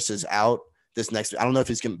Damian Harris is out this next. I don't know if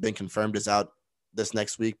he's been confirmed as out this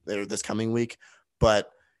next week or this coming week,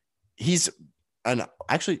 but Ramondre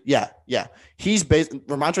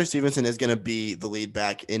Stevenson is going to be the lead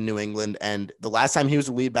back in New England. And the last time he was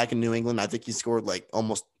the lead back in New England, I think he scored like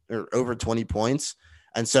almost or over 20 points.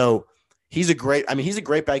 And so he's a great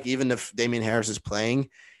back, even if Damian Harris is playing.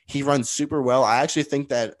 He runs super well. I actually think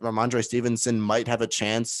that Ramondre Stevenson might have a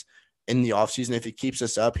chance in the offseason. If he keeps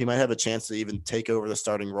this up, he might have a chance to even take over the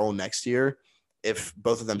starting role next year if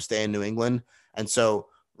both of them stay in New England. And so,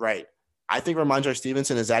 right, I think Ramondre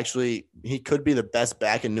Stevenson he could be the best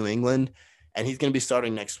back in New England, and he's going to be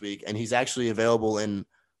starting next week. And he's actually available in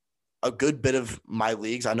a good bit of my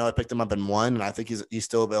leagues. I know I picked him up in one, and I think he's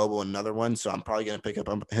still available in another one. So I'm probably going to pick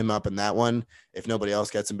him up in that one if nobody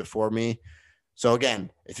else gets him before me. So again,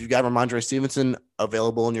 if you've got Ramondre Stevenson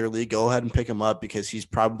available in your league, go ahead and pick him up because he's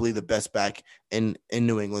probably the best back in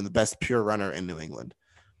New England, the best pure runner in New England.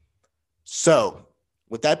 So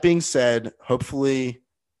with that being said, hopefully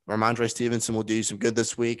Ramondre Stevenson will do you some good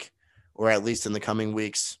this week, or at least in the coming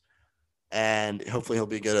weeks. And hopefully he'll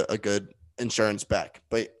be a good insurance back.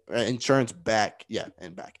 But back.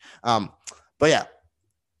 But yeah,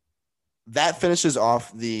 that finishes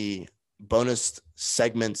off the bonus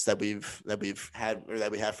segments that we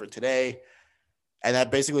have for today, and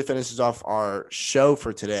that basically finishes off our show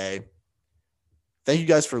for today. Thank you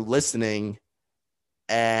guys for listening,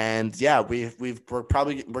 and yeah, we're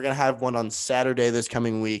gonna have one on Saturday this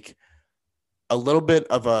coming week. A little bit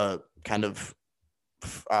of a kind of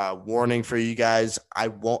warning for you guys.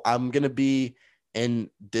 I'm gonna be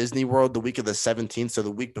in Disney World the week of the 17th,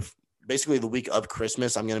 so basically the week of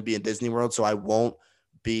Christmas. I'm gonna be in Disney World, so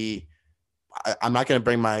I'm not going to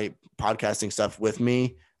bring my podcasting stuff with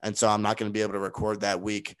me. And so I'm not going to be able to record that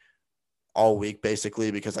week all week,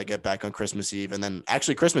 basically, because I get back on Christmas Eve. And then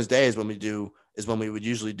actually Christmas Day is when we would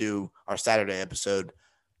usually do our Saturday episode.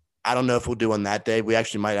 I don't know if we'll do one that day. We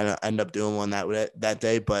actually might end up doing one that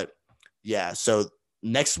day, but yeah. So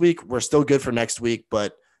next week, we're still good for next week,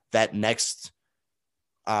 but that next,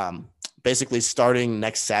 basically starting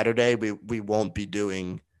next Saturday, we won't be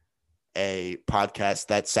doing a podcast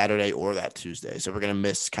that Saturday or that Tuesday. So we're going to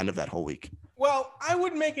miss kind of that whole week. Well, I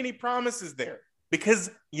wouldn't make any promises there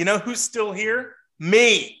because you know who's still here?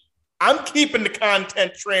 Me. I'm keeping the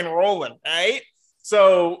content train rolling, right?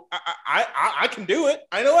 So I can do it.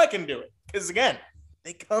 I know I can do it because, again,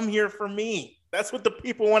 they come here for me. That's what the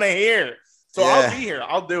people want to hear. So yeah. I'll be here.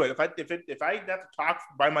 I'll do it. If I have to talk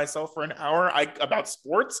by myself for an hour about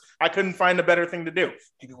sports, I couldn't find a better thing to do.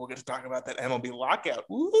 Maybe we'll get to talk about that MLB lockout.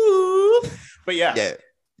 Woo! But yeah,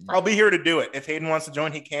 I'll be here to do it. If Hayden wants to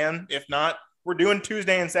join, he can. If not, we're doing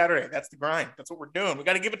Tuesday and Saturday. That's the grind. That's what we're doing. We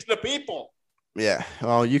got to give it to the people. Yeah.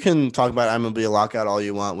 Well, you can talk about MLB lockout all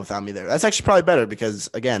you want without me there. That's actually probably better because,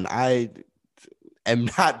 again, I am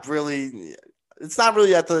not really – it's not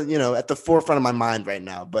really at the forefront of my mind right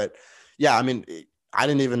now, but – yeah, I mean, I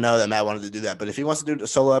didn't even know that Matt wanted to do that. But if he wants to do a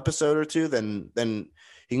solo episode or two, then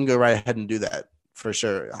he can go right ahead and do that for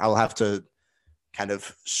sure. I'll have to kind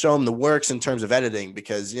of show them the works in terms of editing,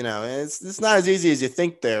 because, you know, it's not as easy as you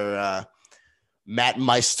think there, Matt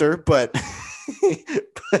Meister, but,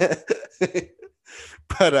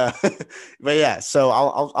 but yeah, so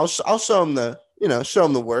I'll show them show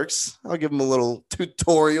them the works. I'll give them a little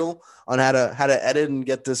tutorial on how to edit and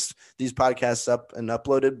get these podcasts up and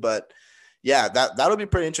uploaded. But yeah, that'll be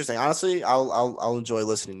pretty interesting. Honestly, I'll enjoy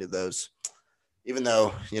listening to those, even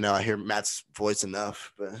though, you know, I hear Matt's voice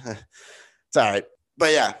enough, but it's all right.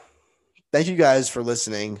 But yeah, thank you guys for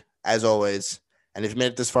listening as always. And if you made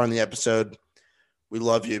it this far in the episode, we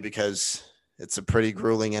love you, because it's a pretty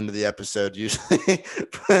grueling end of the episode usually.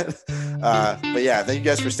 but yeah, thank you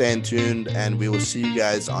guys for staying tuned, and we will see you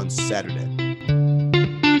guys on Saturday.